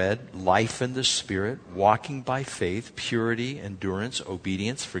 breaking of bread, life in the Spirit, walking by faith, purity, endurance,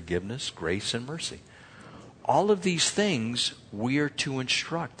 obedience, forgiveness, grace, and mercy. All of these things we are to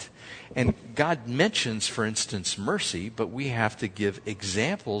instruct. And God mentions, for instance, mercy, but we have to give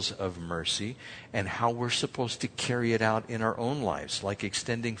examples of mercy and how we're supposed to carry it out in our own lives, like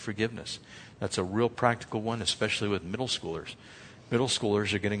extending forgiveness. That's a real practical one, especially with middle schoolers. Middle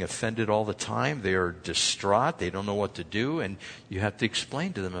schoolers are getting offended all the time. They are distraught. They don't know what to do. And you have to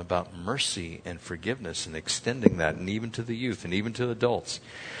explain to them about mercy and forgiveness and extending that, and even to the youth and even to adults.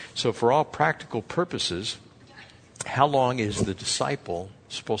 So for all practical purposes, how long is the disciple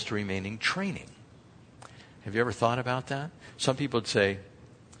supposed to remain in training? Have you ever thought about that? Some people would say,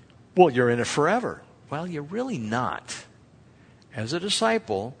 well, you're in it forever. Well, you're really not. As a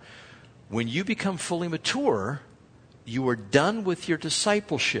disciple, when you become fully mature, you are done with your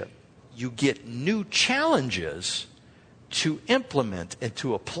discipleship. You get new challenges to implement and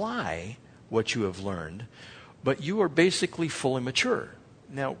to apply what you have learned, but you are basically fully mature.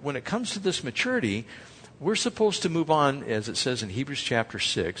 Now, when it comes to this maturity, we're supposed to move on, as it says in Hebrews chapter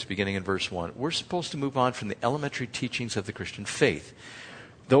 6, beginning in verse 1, we're supposed to move on from the elementary teachings of the Christian faith.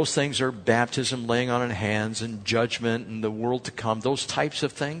 Those things are baptism, laying on of hands, and judgment, and the world to come, those types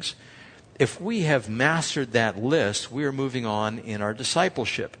of things. If we have mastered that list, we are moving on in our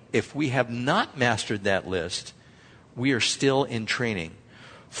discipleship. If we have not mastered that list, we are still in training.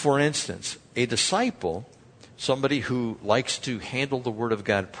 For instance, a disciple, somebody who likes to handle the Word of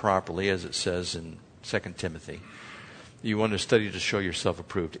God properly, as it says in 2 Timothy, you want to study to show yourself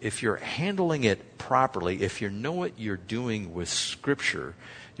approved. If you're handling it properly, if you know what you're doing with Scripture,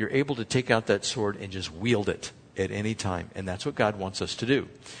 you're able to take out that sword and just wield it at any time. And that's what God wants us to do.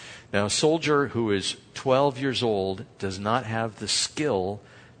 Now, a soldier who is 12 years old does not have the skill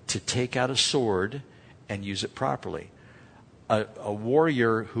to take out a sword and use it properly. A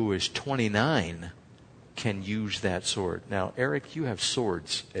warrior who is 29 can use that sword. Now, Eric, you have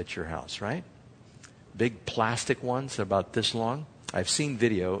swords at your house, right? Big plastic ones about this long. I've seen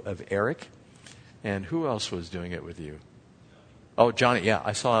video of Eric. And who else was doing it with you? Oh, Johnny. Yeah,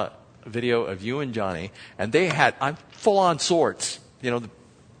 I saw a video of you and Johnny. And they had full-on swords. You know,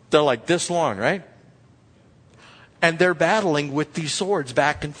 they're like this long, right? And they're battling with these swords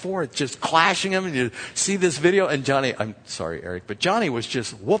back and forth, just clashing them. And you see this video. And Johnny, I'm sorry, Eric, but Johnny was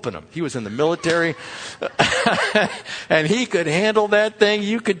just whooping them. He was in the military. And he could handle that thing.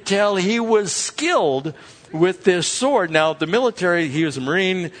 You could tell he was skilled with this sword. Now, the military, he was a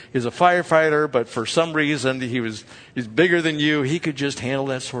Marine, he was a firefighter, but for some reason, he's bigger than you. He could just handle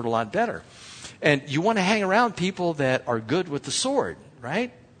that sword a lot better. And you want to hang around people that are good with the sword,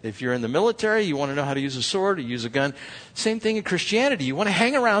 right? If you're in the military, you want to know how to use a sword or use a gun. Same thing in Christianity. You want to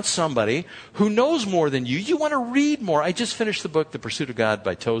hang around somebody who knows more than you. You want to read more. I just finished the book, The Pursuit of God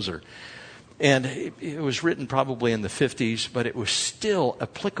by Tozer. And it was written probably in the 50s, but it was still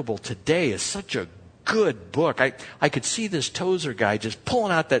applicable today. It's such a good book. I could see this Tozer guy just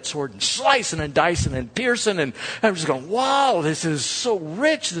pulling out that sword and slicing and dicing and piercing. And I'm just going, wow, this is so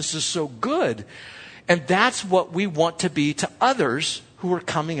rich. This is so good. And that's what we want to be to others who are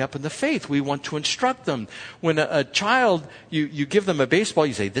coming up in the faith. We want to instruct them. When a child, you give them a baseball,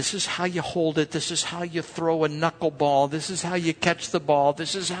 you say, this is how you hold it. This is how you throw a knuckleball. This is how you catch the ball.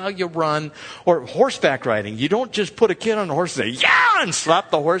 This is how you run. Or horseback riding. You don't just put a kid on a horse and say, yeah, and slap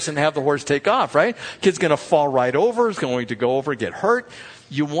the horse and have the horse take off, right? Kid's going to fall right over. Is going to go over, get hurt.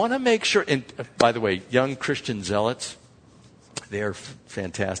 You want to make sure, and by the way, young Christian zealots, they are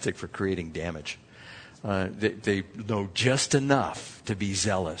fantastic for creating damage. They know just enough to be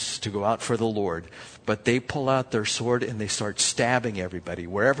zealous, to go out for the Lord. But they pull out their sword and they start stabbing everybody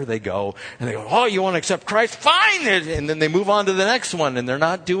wherever they go. And they go, oh, you want to accept Christ? Fine! And then they move on to the next one. And they're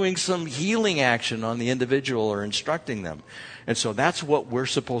not doing some healing action on the individual or instructing them. And so that's what we're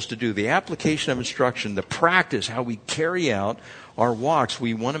supposed to do. The application of instruction, the practice, how we carry out our walks.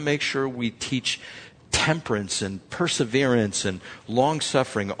 We want to make sure we teach temperance and perseverance and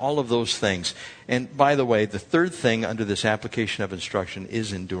long-suffering, all of those things. And by the way, the third thing under this application of instruction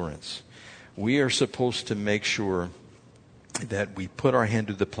is endurance. We are supposed to make sure that we put our hand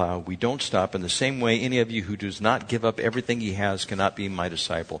to the plow. We don't stop. In the same way, any of you who does not give up everything he has cannot be my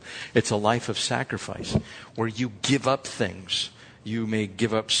disciple. It's a life of sacrifice where you give up things. You may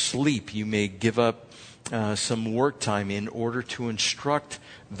give up sleep. You may give up some work time in order to instruct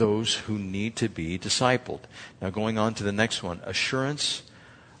those who need to be discipled. Now going on to the next one, assurance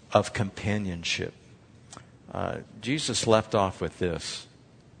of companionship. Jesus left off with this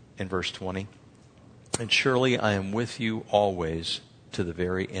in verse 20. And surely I am with you always to the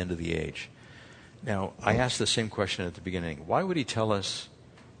very end of the age. Now, I asked the same question at the beginning. Why would he tell us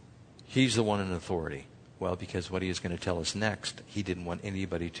he's the one in authority? Well, because what he is going to tell us next, he didn't want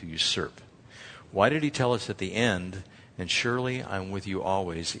anybody to usurp. Why did he tell us at the end, and surely I'm with you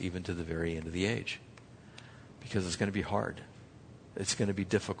always, even to the very end of the age? Because it's going to be hard. It's going to be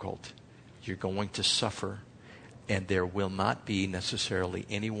difficult. You're going to suffer, and there will not be necessarily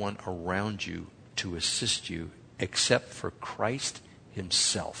anyone around you to assist you except for Christ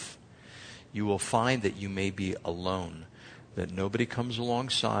himself. You will find that you may be alone, that nobody comes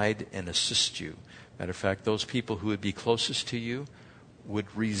alongside and assists you. Matter of fact, those people who would be closest to you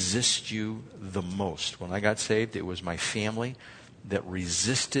would resist you the most. When I got saved, it was my family that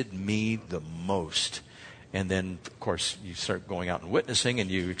resisted me the most. And then, of course, you start going out and witnessing, and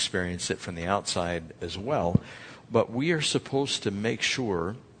you experience it from the outside as well. But we are supposed to make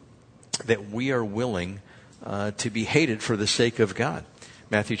sure that we are willing to be hated for the sake of God.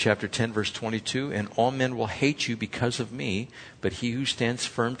 Matthew chapter 10, verse 22, and all men will hate you because of me, but he who stands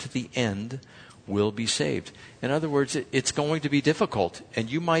firm to the end will be saved. In other words, it's going to be difficult, and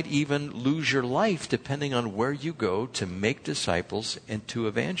you might even lose your life depending on where you go to make disciples and to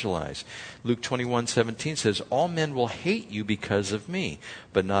evangelize. Luke 21:17 says, all men will hate you because of me,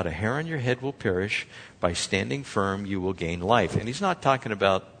 but not a hair on your head will perish. By standing firm, you will gain life. And he's not talking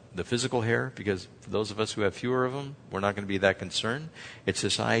about the physical hair, because for those of us who have fewer of them, we're not going to be that concerned. It's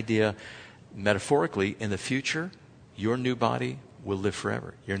this idea, metaphorically, in the future, your new body will live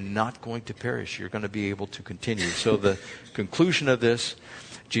forever. You're not going to perish. You're going to be able to continue. So the conclusion of this,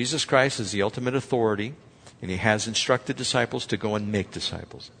 Jesus Christ is the ultimate authority, and he has instructed disciples to go and make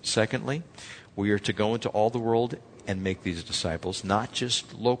disciples. Secondly, we are to go into all the world and make these disciples, not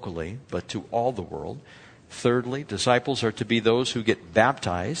just locally, but to all the world. Thirdly, disciples are to be those who get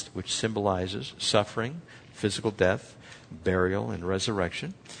baptized, which symbolizes suffering, physical death, burial, and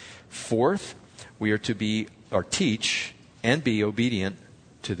resurrection. Fourth, we are to teach and be obedient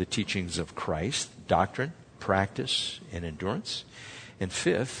to the teachings of Christ, doctrine, practice, and endurance. And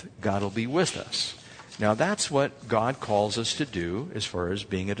fifth, God will be with us. Now that's what God calls us to do as far as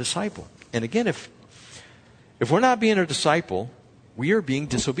being a disciple. And again, if we're not being a disciple, we are being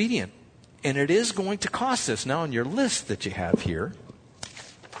disobedient. And it is going to cost us. Now on your list that you have here,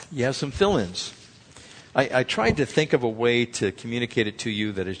 you have some fill-ins. I tried to think of a way to communicate it to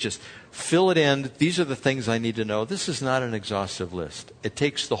you that is just fill it in. These are the things I need to know. This is not an exhaustive list. It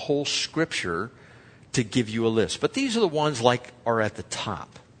takes the whole Scripture to give you a list. But these are the ones like are at the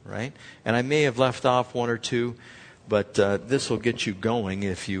top, right? And I may have left off one or two, but this will get you going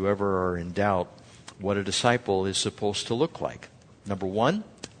if you ever are in doubt what a disciple is supposed to look like. Number one,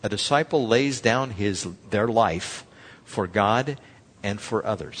 a disciple lays down their life for God and for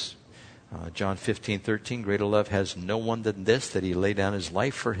others. John 15:13, greater love has no one than this, that he lay down his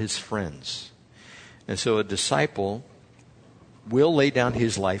life for his friends. And so a disciple will lay down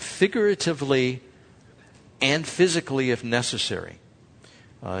his life figuratively and physically if necessary.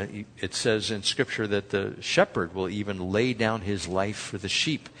 It says in Scripture that the shepherd will even lay down his life for the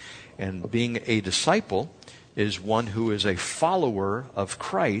sheep. And being a disciple is one who is a follower of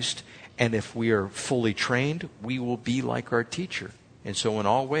Christ, and if we are fully trained, we will be like our teacher. And so in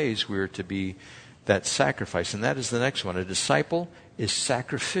all ways, we are to be that sacrifice. And that is the next one. A disciple is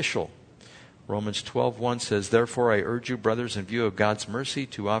sacrificial. Romans 12:1 says, therefore I urge you, brothers, in view of God's mercy,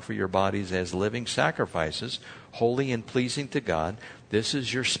 to offer your bodies as living sacrifices, holy and pleasing to God. This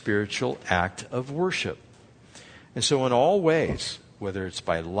is your spiritual act of worship. And so in all ways, whether it's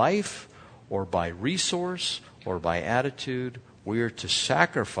by life or by resource or by attitude, we are to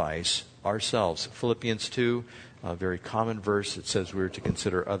sacrifice ourselves. Philippians 2, a very common verse, it says we are to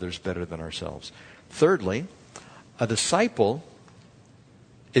consider others better than ourselves. Thirdly, a disciple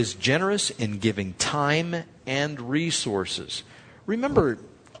is generous in giving time and resources. Remember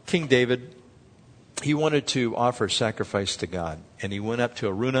King David, he wanted to offer sacrifice to God. And he went up to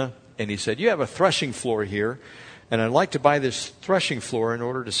Araunah and he said, you have a threshing floor here, and I'd like to buy this threshing floor in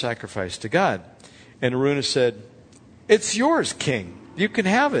order to sacrifice to God. And Araunah said, it's yours, king. You can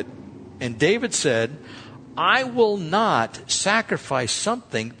have it. And David said, I will not sacrifice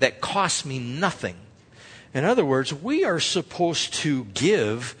something that costs me nothing. In other words, we are supposed to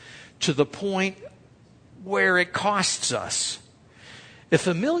give to the point where it costs us. If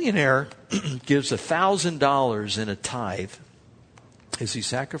a millionaire gives $1,000 in a tithe, is he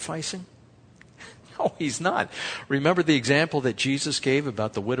sacrificing? No, he's not. Remember the example that Jesus gave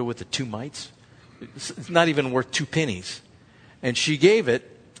about the widow with the 2 mites? It's not even worth 2 pennies. And she gave it,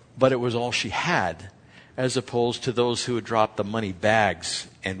 but it was all she had, as opposed to those who had dropped the money bags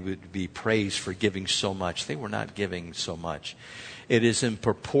and would be praised for giving so much. They were not giving so much. It is in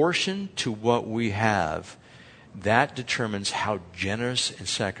proportion to what we have that determines how generous and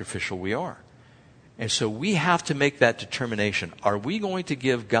sacrificial we are. And so we have to make that determination. Are we going to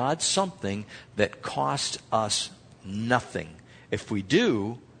give God something that costs us nothing? If we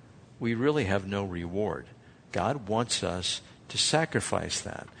do, we really have no reward. God wants us to sacrifice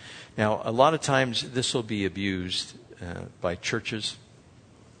that. Now, a lot of times this will be abused by churches.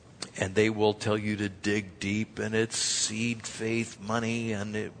 And they will tell you to dig deep, and it's seed faith money,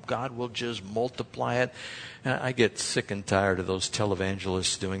 and God will just multiply it. And I get sick and tired of those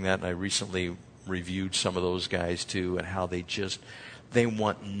televangelists doing that, and I recently reviewed some of those guys too, and how they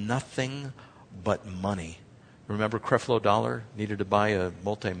want nothing but money. Remember Creflo Dollar needed to buy a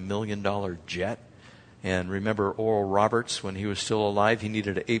multi-million-dollar jet? And remember Oral Roberts, when he was still alive, he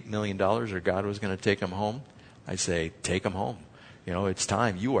needed $8 million, or God was going to take him home? I say, take him home. It's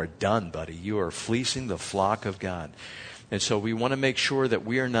time. You are done, buddy. You are fleecing the flock of God. And so we want to make sure that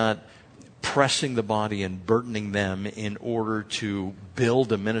we are not pressing the body and burdening them in order to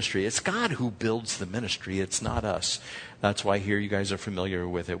build a ministry. It's God who builds the ministry. It's not us. That's why here you guys are familiar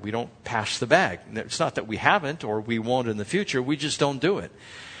with it. We don't pass the bag. It's not that we haven't or we won't in the future. We just don't do it.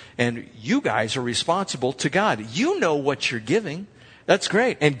 And you guys are responsible to God. You know what you're giving. That's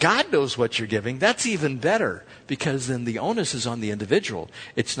great. And God knows what you're giving. That's even better, because then the onus is on the individual.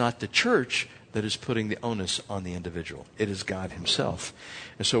 It's not the church that is putting the onus on the individual. It is God himself.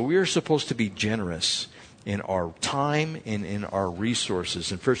 And so we are supposed to be generous in our time and in our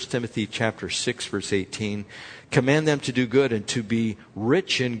resources. In 1 Timothy chapter 6, verse 18, command them to do good and to be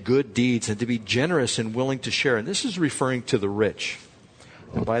rich in good deeds and to be generous and willing to share. And this is referring to the rich.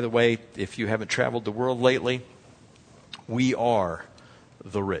 And by the way, if you haven't traveled the world lately, we are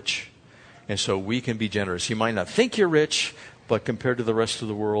the rich. And so we can be generous. You might not think you're rich, but compared to the rest of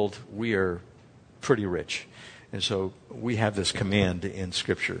the world, we are pretty rich. And so we have this command in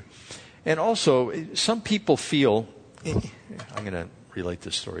Scripture. And also, some people feel, I'm going to relate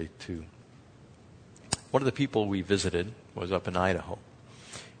this story to one of the people we visited was up in Idaho.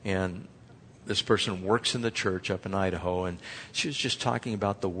 And this person works in the church up in Idaho, and she was just talking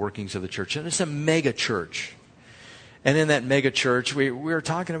about the workings of the church. And it's a mega church. And in that mega church, we were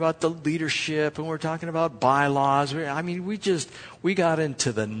talking about the leadership, and we were talking about bylaws. We got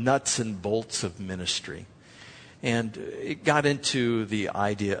into the nuts and bolts of ministry. And it got into the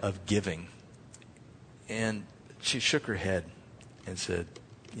idea of giving. And she shook her head and said,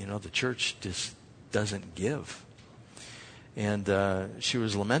 the church just doesn't give. And she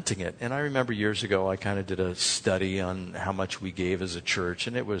was lamenting it. And I remember years ago, I kind of did a study on how much we gave as a church.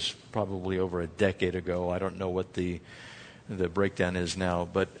 And it was probably over a decade ago. I don't know what the breakdown is now.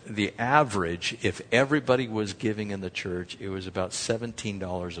 But the average, if everybody was giving in the church, it was about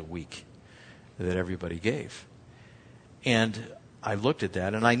 $17 a week that everybody gave. And I looked at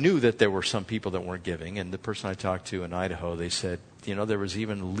that, and I knew that there were some people that weren't giving. And the person I talked to in Idaho, they said, there was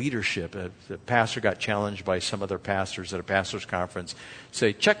even leadership. The pastor got challenged by some other pastors at a pastor's conference.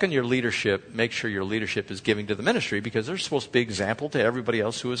 Say, check on your leadership. Make sure your leadership is giving to the ministry, because they're supposed to be example to everybody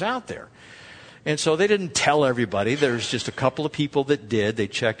else who is out there. And so they didn't tell everybody. There's just a couple of people that did. They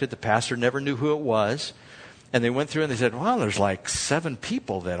checked it. The pastor never knew who it was. And they went through and they said, wow, there's like 7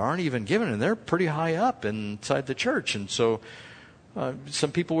 people that aren't even giving, and they're pretty high up inside the church. And so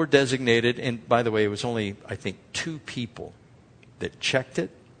some people were designated. And by the way, it was only, I think, 2 people that checked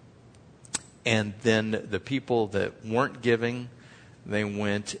it. And then the people that weren't giving, they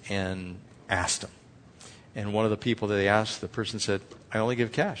went and asked them. And one of the people that they asked, the person said, I only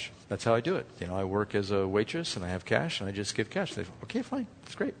give cash. That's how I do it. I work as a waitress and I have cash and I just give cash. They said, okay, fine.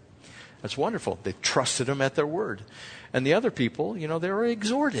 That's great. That's wonderful. They trusted him at their word. And the other people, they were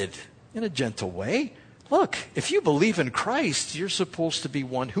exhorted in a gentle way. Look, if you believe in Christ, you're supposed to be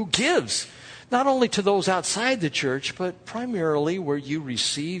one who gives. Not only to those outside the church, but primarily where you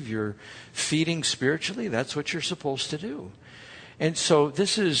receive your feeding spiritually. That's what you're supposed to do. And so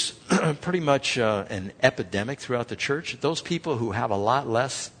this is pretty much an epidemic throughout the church. Those people who have a lot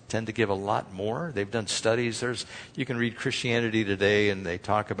less tend to give a lot more. They've done studies. You can read Christianity Today, and they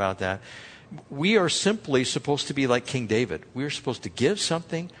talk about that. We are simply supposed to be like King David. We are supposed to give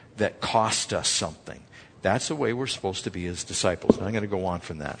something that cost us something. That's the way we're supposed to be as disciples. And I'm going to go on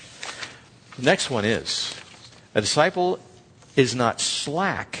from that. The next one is, a disciple is not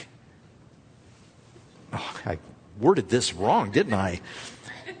slack. Oh, I worded this wrong, didn't I?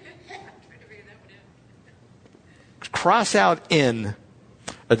 Cross out in.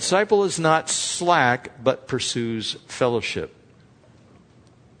 A disciple is not slack, but pursues fellowship.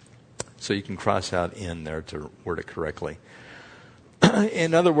 So you can cross out in there to word it correctly.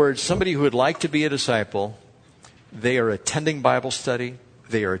 In other words, somebody who would like to be a disciple, they are attending Bible study,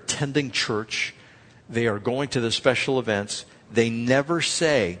 they are attending church, they are going to the special events. They never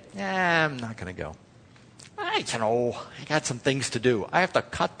say, I'm not going to go. I got some things to do. I have to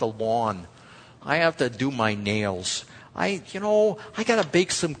cut the lawn. I have to do my nails. I got to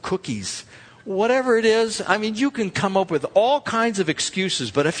bake some cookies. Whatever it is, you can come up with all kinds of excuses.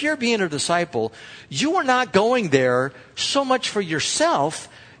 But if you're being a disciple, you are not going there so much for yourself.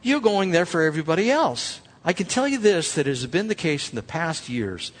 You're going there for everybody else. I can tell you this, that has been the case in the past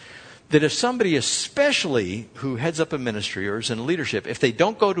years, that if somebody, especially who heads up a ministry or is in leadership, if they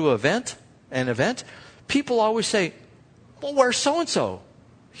don't go to an event, people always say, well, where's so-and-so?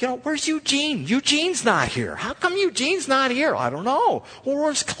 Where's Eugene? Eugene's not here. How come Eugene's not here? I don't know. Well,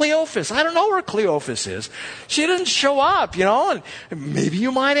 where's Cleophas? I don't know where Cleophas is. She didn't show up, and maybe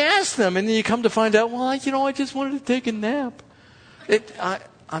you might ask them, and then you come to find out, well, I just wanted to take a nap.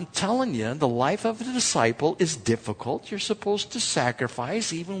 I'm telling you, the life of a disciple is difficult. You're supposed to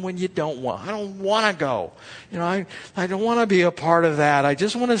sacrifice even when you don't want. I don't want to go. I don't want to be a part of that. I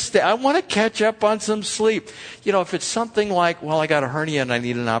just want to stay. I want to catch up on some sleep. If it's something like, well, I got a hernia and I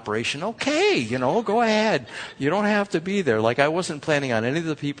need an operation. Okay, go ahead. You don't have to be there. Like I wasn't planning on any of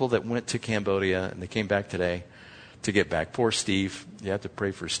the people that went to Cambodia and they came back today to get back. Poor Steve. You have to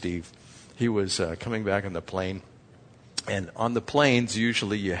pray for Steve. He was coming back on the plane. And on the planes,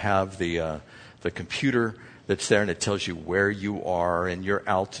 usually you have the computer that's there, and it tells you where you are and your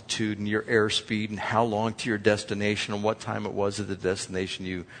altitude and your airspeed and how long to your destination and what time it was at the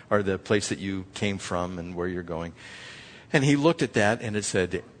destination or the place that you came from and where you're going. And he looked at that, and it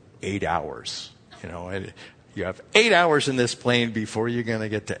said 8 hours. And you have 8 hours in this plane before you're going to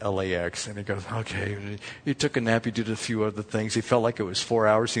get to LAX. And he goes, okay. And he took a nap. He did a few other things. He felt like it was 4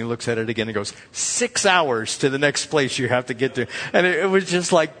 hours. And he looks at it again and goes, 6 hours to the next place you have to get to. And it was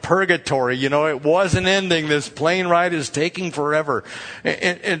just like purgatory. It wasn't ending. This plane ride is taking forever.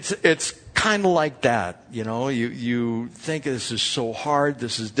 It's kind of like that. You think this is so hard.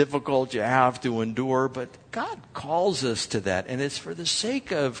 This is difficult. You have to endure. But God calls us to that. And it's for the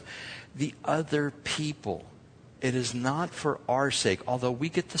sake of the other people. It is not for our sake, although we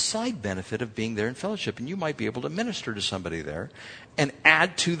get the side benefit of being there in fellowship. And you might be able to minister to somebody there and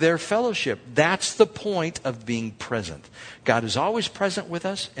add to their fellowship. That's the point of being present. God is always present with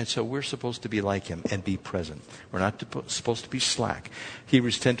us, and so we're supposed to be like him and be present. We're not supposed to be slack.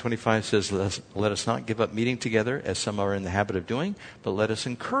 Hebrews 10:25 says, let us not give up meeting together as some are in the habit of doing, but let us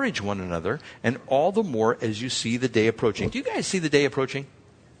encourage one another, and all the more as you see the day approaching. Do you guys see the day approaching?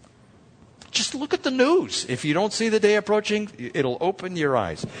 Just look at the news. If you don't see the day approaching, it'll open your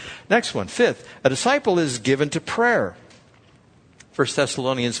eyes. Next one, fifth, a disciple is given to prayer. 1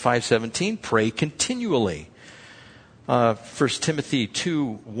 Thessalonians 5:17, pray continually. 1 Timothy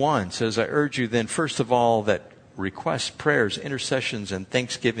 2:1 says, I urge you then, first of all, that requests, prayers, intercessions, and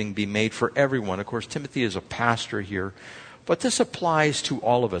thanksgiving be made for everyone. Of course, Timothy is a pastor here. But this applies to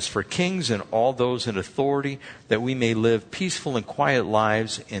all of us, for kings and all those in authority, that we may live peaceful and quiet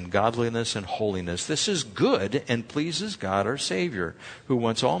lives in godliness and holiness. This is good and pleases God our Savior, who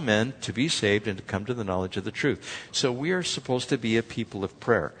wants all men to be saved and to come to the knowledge of the truth. So we are supposed to be a people of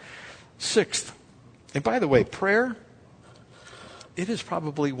prayer. Sixth, and by the way, prayer, it is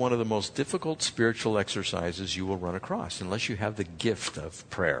probably one of the most difficult spiritual exercises you will run across, unless you have the gift of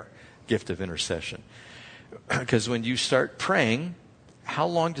prayer, gift of intercession. Because when you start praying, how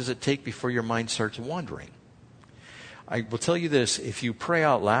long does it take before your mind starts wandering? I will tell you this, if you pray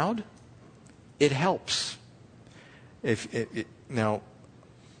out loud, it helps. Now,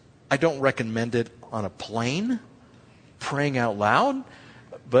 I don't recommend it on a plane, praying out loud,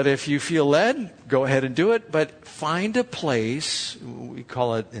 but if you feel led, go ahead and do it. But find a place, we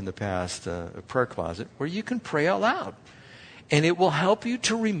call it in the past a prayer closet, where you can pray out loud. And it will help you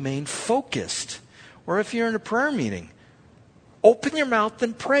to remain focused. Or if you're in a prayer meeting, open your mouth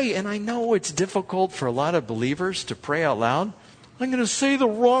and pray. And I know it's difficult for a lot of believers to pray out loud. I'm going to say the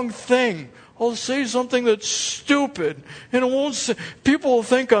wrong thing. I'll say something that's stupid. And people will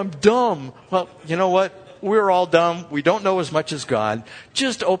think I'm dumb. Well, you know what? We're all dumb. We don't know as much as God.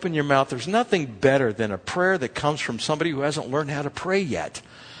 Just open your mouth. There's nothing better than a prayer that comes from somebody who hasn't learned how to pray yet.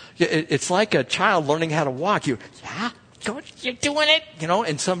 It's like a child learning how to walk. You're doing it,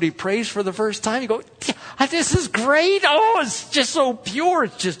 and somebody prays for the first time. You go, this is great. Oh, it's just so pure.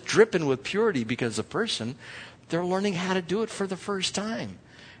 It's just dripping with purity because the person, they're learning how to do it for the first time.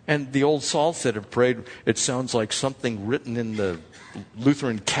 And the old salts that have prayed, it sounds like something written in the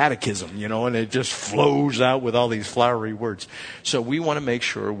Lutheran catechism, and it just flows out with all these flowery words. So we want to make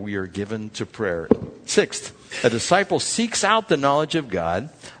sure we are given to prayer. Sixth, a disciple seeks out the knowledge of God.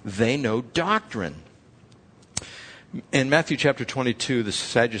 They know doctrine. In Matthew chapter 22, the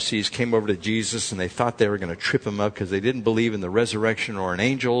Sadducees came over to Jesus and they thought they were going to trip him up because they didn't believe in the resurrection or in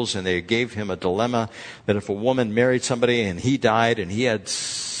angels, and they gave him a dilemma that if a woman married somebody and he died and he had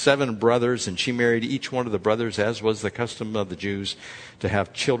 7 brothers and she married each one of the brothers, as was the custom of the Jews, to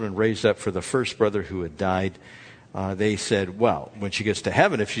have children raised up for the first brother who had died, They said, well, when she gets to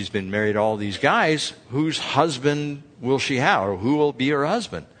heaven, if she's been married to all these guys, whose husband will she have, or who will be her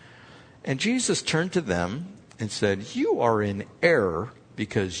husband? And Jesus turned to them and said, you are in error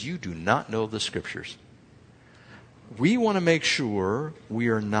because you do not know the Scriptures. We want to make sure we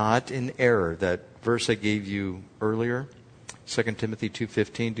are not in error. That verse I gave you earlier, 2 Timothy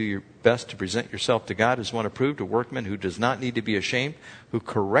 2:15, do your best to present yourself to God as one approved, a workman who does not need to be ashamed, who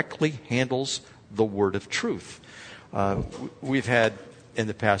correctly handles the word of truth. We've had in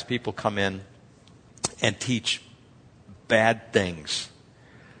the past people come in and teach bad things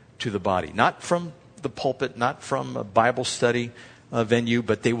to the body. Not from the pulpit, not from a Bible study venue,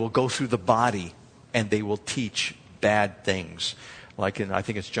 but they will go through the body and they will teach bad things. Like in, I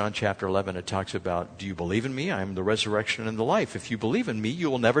think it's John chapter 11, it talks about, do you believe in me? I am the resurrection and the life. If you believe in me, you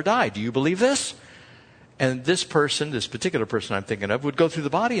will never die. Do you believe this? And this person, this particular person I'm thinking of, would go through the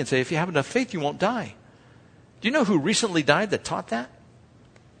body and say, if you have enough faith, you won't die. Do you know who recently died that taught that?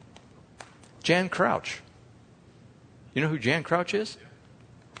 Jan Crouch. You know who Jan Crouch is?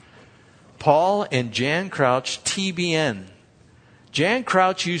 Paul and Jan Crouch, TBN. Jan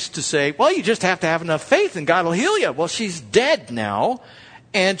Crouch used to say, well, you just have to have enough faith and God will heal you. Well, she's dead now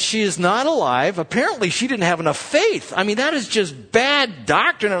and she is not alive. Apparently she didn't have enough faith. I mean, that is just bad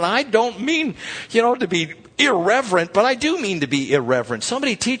doctrine, and I don't mean, to be irreverent, but I do mean to be irreverent.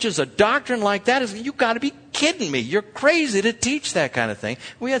 Somebody teaches a doctrine like that, you've got to be kidding me. You're crazy to teach that kind of thing.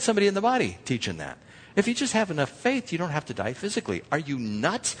 We had somebody in the body teaching that. If you just have enough faith, you don't have to die physically. Are you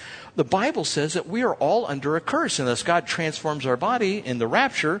nuts? The Bible says that we are all under a curse. Unless God transforms our body in the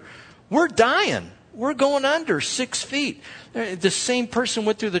rapture, we're dying. We're going under 6 feet. The same person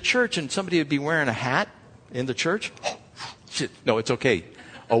went through the church and somebody would be wearing a hat in the church. No, it's okay.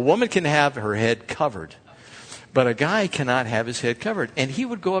 A woman can have her head covered, but a guy cannot have his head covered. And he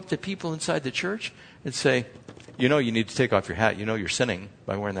would go up to people inside the church and say, you need to take off your hat. You're sinning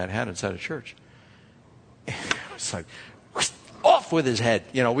by wearing that hat inside a church. It's like, off with his head.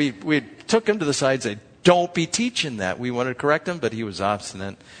 We took him to the side and said, don't be teaching that. We wanted to correct him, but he was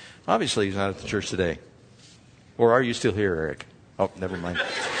obstinate. Obviously, he's not at the church today. Or are you still here, Eric? Oh, never mind.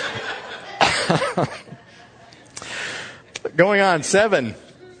 Going on, 7.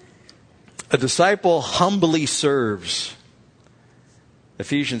 A disciple humbly serves.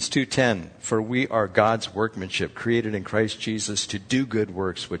 Ephesians 2:10, for we are God's workmanship, created in Christ Jesus to do good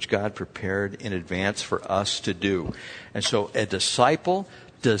works, which God prepared in advance for us to do. And so a disciple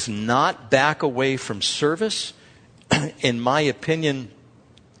does not back away from service. In my opinion,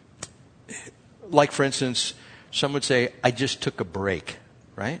 like for instance, some would say, I just took a break,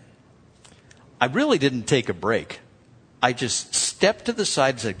 right? I really didn't take a break. I just stepped to the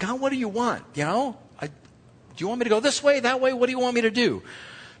side and said, God, what do you want? Do you want me to go this way, that way? What do you want me to do?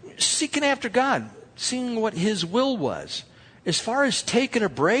 Seeking after God, seeing what His will was. As far as taking a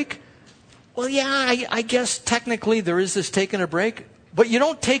break, well, yeah, I guess technically there is this taking a break, but you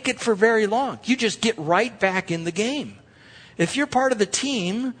don't take it for very long. You just get right back in the game. If you're part of the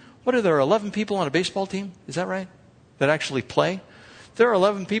team, what are there, 11 people on a baseball team? Is that right? That actually play? There are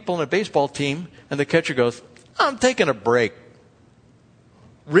 11 people on a baseball team, and the catcher goes, I'm taking a break.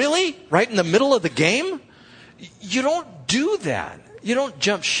 Really? Right in the middle of the game? You don't do that. You don't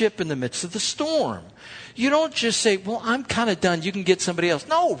jump ship in the midst of the storm. You don't just say, well, I'm kind of done. You can get somebody else.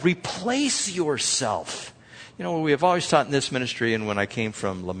 No, replace yourself. We have always taught in this ministry, and when I came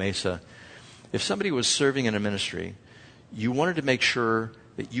from La Mesa, if somebody was serving in a ministry, you wanted to make sure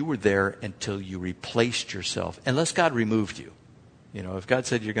that you were there until you replaced yourself, unless God removed you. If God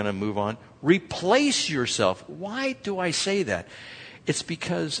said you're going to move on, replace yourself. Why do I say that? It's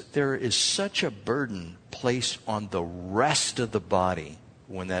because there is such a burden placed on the rest of the body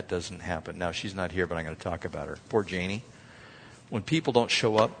when that doesn't happen. Now, she's not here, but I'm going to talk about her. Poor Janie. When people don't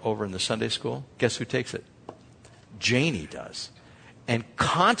show up over in the Sunday school, guess who takes it? Janie does. And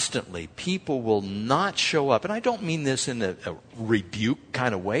constantly, people will not show up. And I don't mean this in a rebuke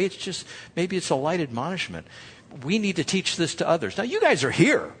kind of way. It's just, maybe it's a light admonishment. We need to teach this to others. Now, you guys are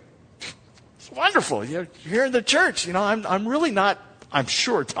here. It's wonderful. You're here in the church. I'm really not, I'm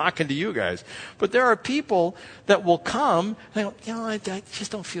sure, talking to you guys. But there are people that will come and they go, I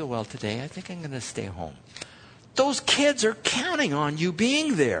just don't feel well today. I think I'm going to stay home. Those kids are counting on you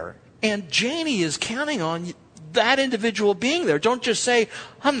being there. And Janie is counting on that individual being there. Don't just say,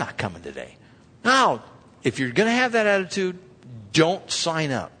 I'm not coming today. Now, if you're going to have that attitude, don't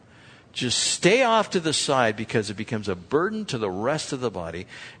sign up. Just stay off to the side because it becomes a burden to the rest of the body.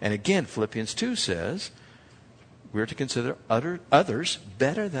 And again, Philippians 2 says, we're to consider others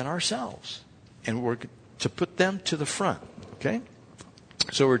better than ourselves. And we're to put them to the front. Okay?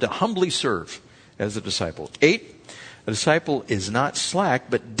 So we're to humbly serve as a disciple. 8, A disciple is not slack,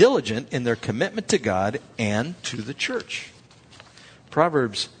 but diligent in their commitment to God and to the church.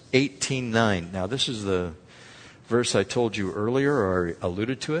 Proverbs 18:9. Now, this is the verse I told you earlier, or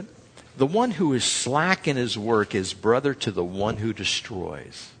alluded to it. The one who is slack in his work is brother to the one who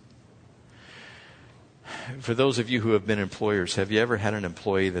destroys. For those of you who have been employers, have you ever had an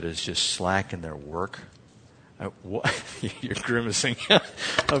employee that is just slack in their work? You're grimacing.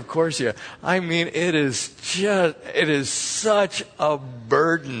 Of course you are. I mean, it is such a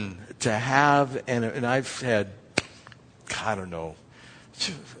burden to have, and I've had, I don't know,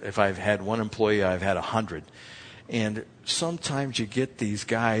 if I've had one employee, I've had 100. And sometimes you get these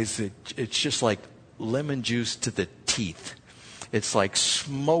guys that it's just like lemon juice to the teeth. It's like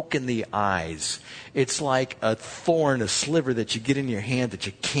smoke in the eyes. It's like a thorn, a sliver that you get in your hand that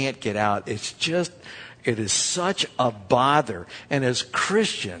you can't get out. It is such a bother. And as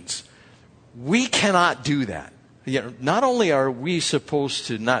Christians, we cannot do that. Not only are we supposed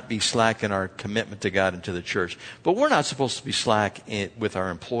to not be slack in our commitment to God and to the church, but we're not supposed to be slack with our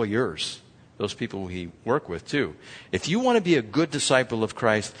employers, those people we work with too. If you want to be a good disciple of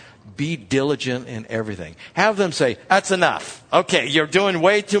Christ, be diligent in everything. Have them say, that's enough. Okay, you're doing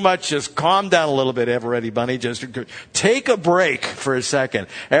way too much. Just calm down a little bit, Eveready Bunny. Just take a break for a second.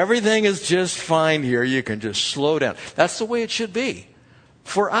 Everything is just fine here. You can just slow down. That's the way it should be.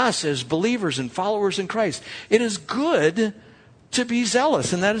 For us as believers and followers in Christ, it is good to be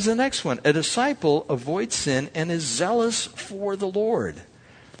zealous. And that is the next one. A disciple avoids sin and is zealous for the Lord.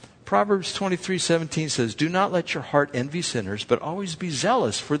 Proverbs 23:17 says, do not let your heart envy sinners, but always be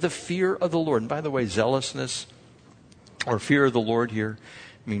zealous for the fear of the Lord. And by the way, zealousness or fear of the Lord here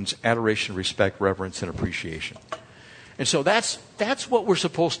means adoration, respect, reverence, and appreciation. And so that's what we're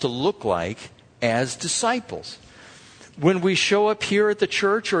supposed to look like as disciples. When we show up here at the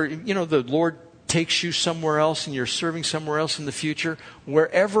church, or, the Lord takes you somewhere else and you're serving somewhere else in the future,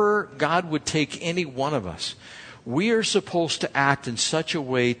 wherever God would take any one of us, we are supposed to act in such a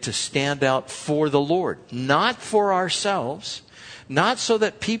way to stand out for the Lord, not for ourselves, not so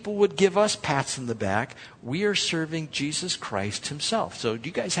that people would give us pats on the back. We are serving Jesus Christ himself. So do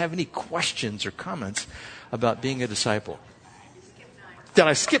you guys have any questions or comments about being a disciple? Did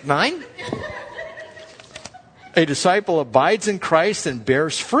I skip 9? A disciple abides in Christ and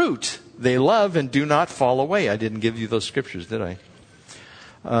bears fruit. They love and do not fall away. I didn't give you those scriptures, did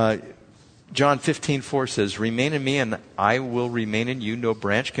I? John 15:4 says, remain in me and I will remain in you. No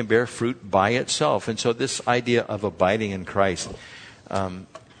branch can bear fruit by itself. And so this idea of abiding in Christ,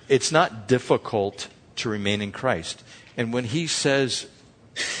 it's not difficult to remain in Christ. And when he says,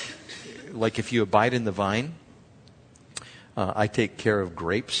 like if you abide in the vine, I take care of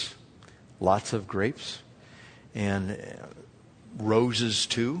grapes, lots of grapes, and roses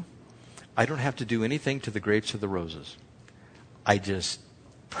too. I don't have to do anything to the grapes or the roses. I just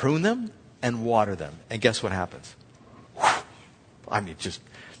prune them and water them. And guess what happens?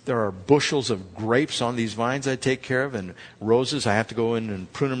 There are bushels of grapes on these vines I take care of, and roses, I have to go in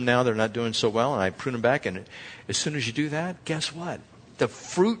and prune them now. They're not doing so well, and I prune them back. And as soon as you do that, guess what? The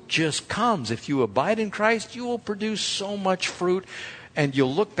fruit just comes. If you abide in Christ, you will produce so much fruit, and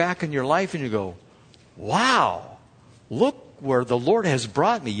you'll look back in your life and you go, wow, look where the Lord has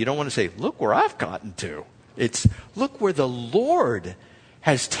brought me. You don't want to say, look where I've gotten to. It's, look where the Lord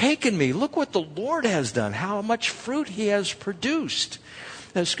has taken me. Look what the Lord has done, how much fruit he has produced.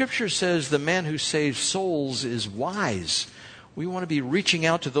 Now, Scripture says the man who saves souls is wise. We want to be reaching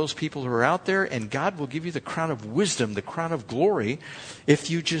out to those people who are out there, and God will give you the crown of wisdom, the crown of glory,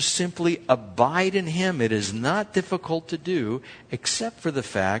 if you just simply abide in him. It is not difficult to do, except for the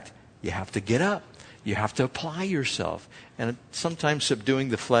fact you have to get up. You have to apply yourself. And sometimes subduing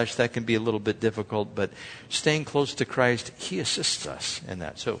the flesh, that can be a little bit difficult, but staying close to Christ, he assists us in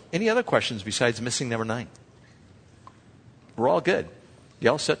that. So any other questions besides missing number 9? We're all good.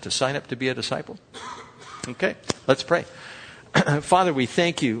 You all set to sign up to be a disciple? Okay, let's pray. Father, we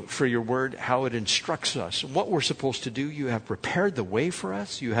thank you for your word, how it instructs us, what we're supposed to do. You have prepared the way for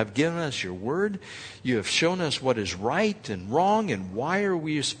us. You have given us your word. You have shown us what is right and wrong and why are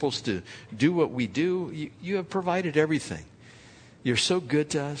we supposed to do what we do. You have provided everything. You're so good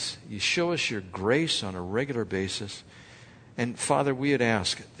to us. You show us your grace on a regular basis. And Father, we would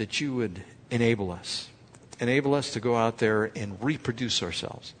ask that you would enable us. Enable us to go out there and reproduce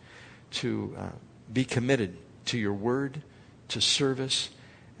ourselves, to be committed to your word, to service.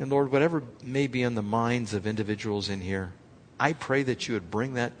 And Lord, whatever may be on the minds of individuals in here, I pray that you would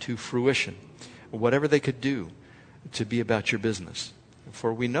bring that to fruition, whatever they could do to be about your business.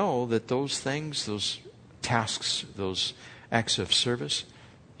 For we know that those things, those tasks, those acts of service,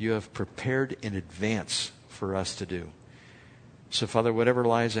 you have prepared in advance for us to do. So, Father, whatever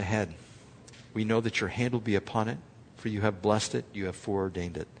lies ahead, we know that your hand will be upon it, for you have blessed it, you have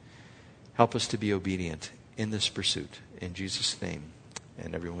foreordained it. Help us to be obedient in this pursuit. In Jesus' name.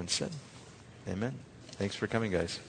 And everyone said, amen. Thanks for coming, guys.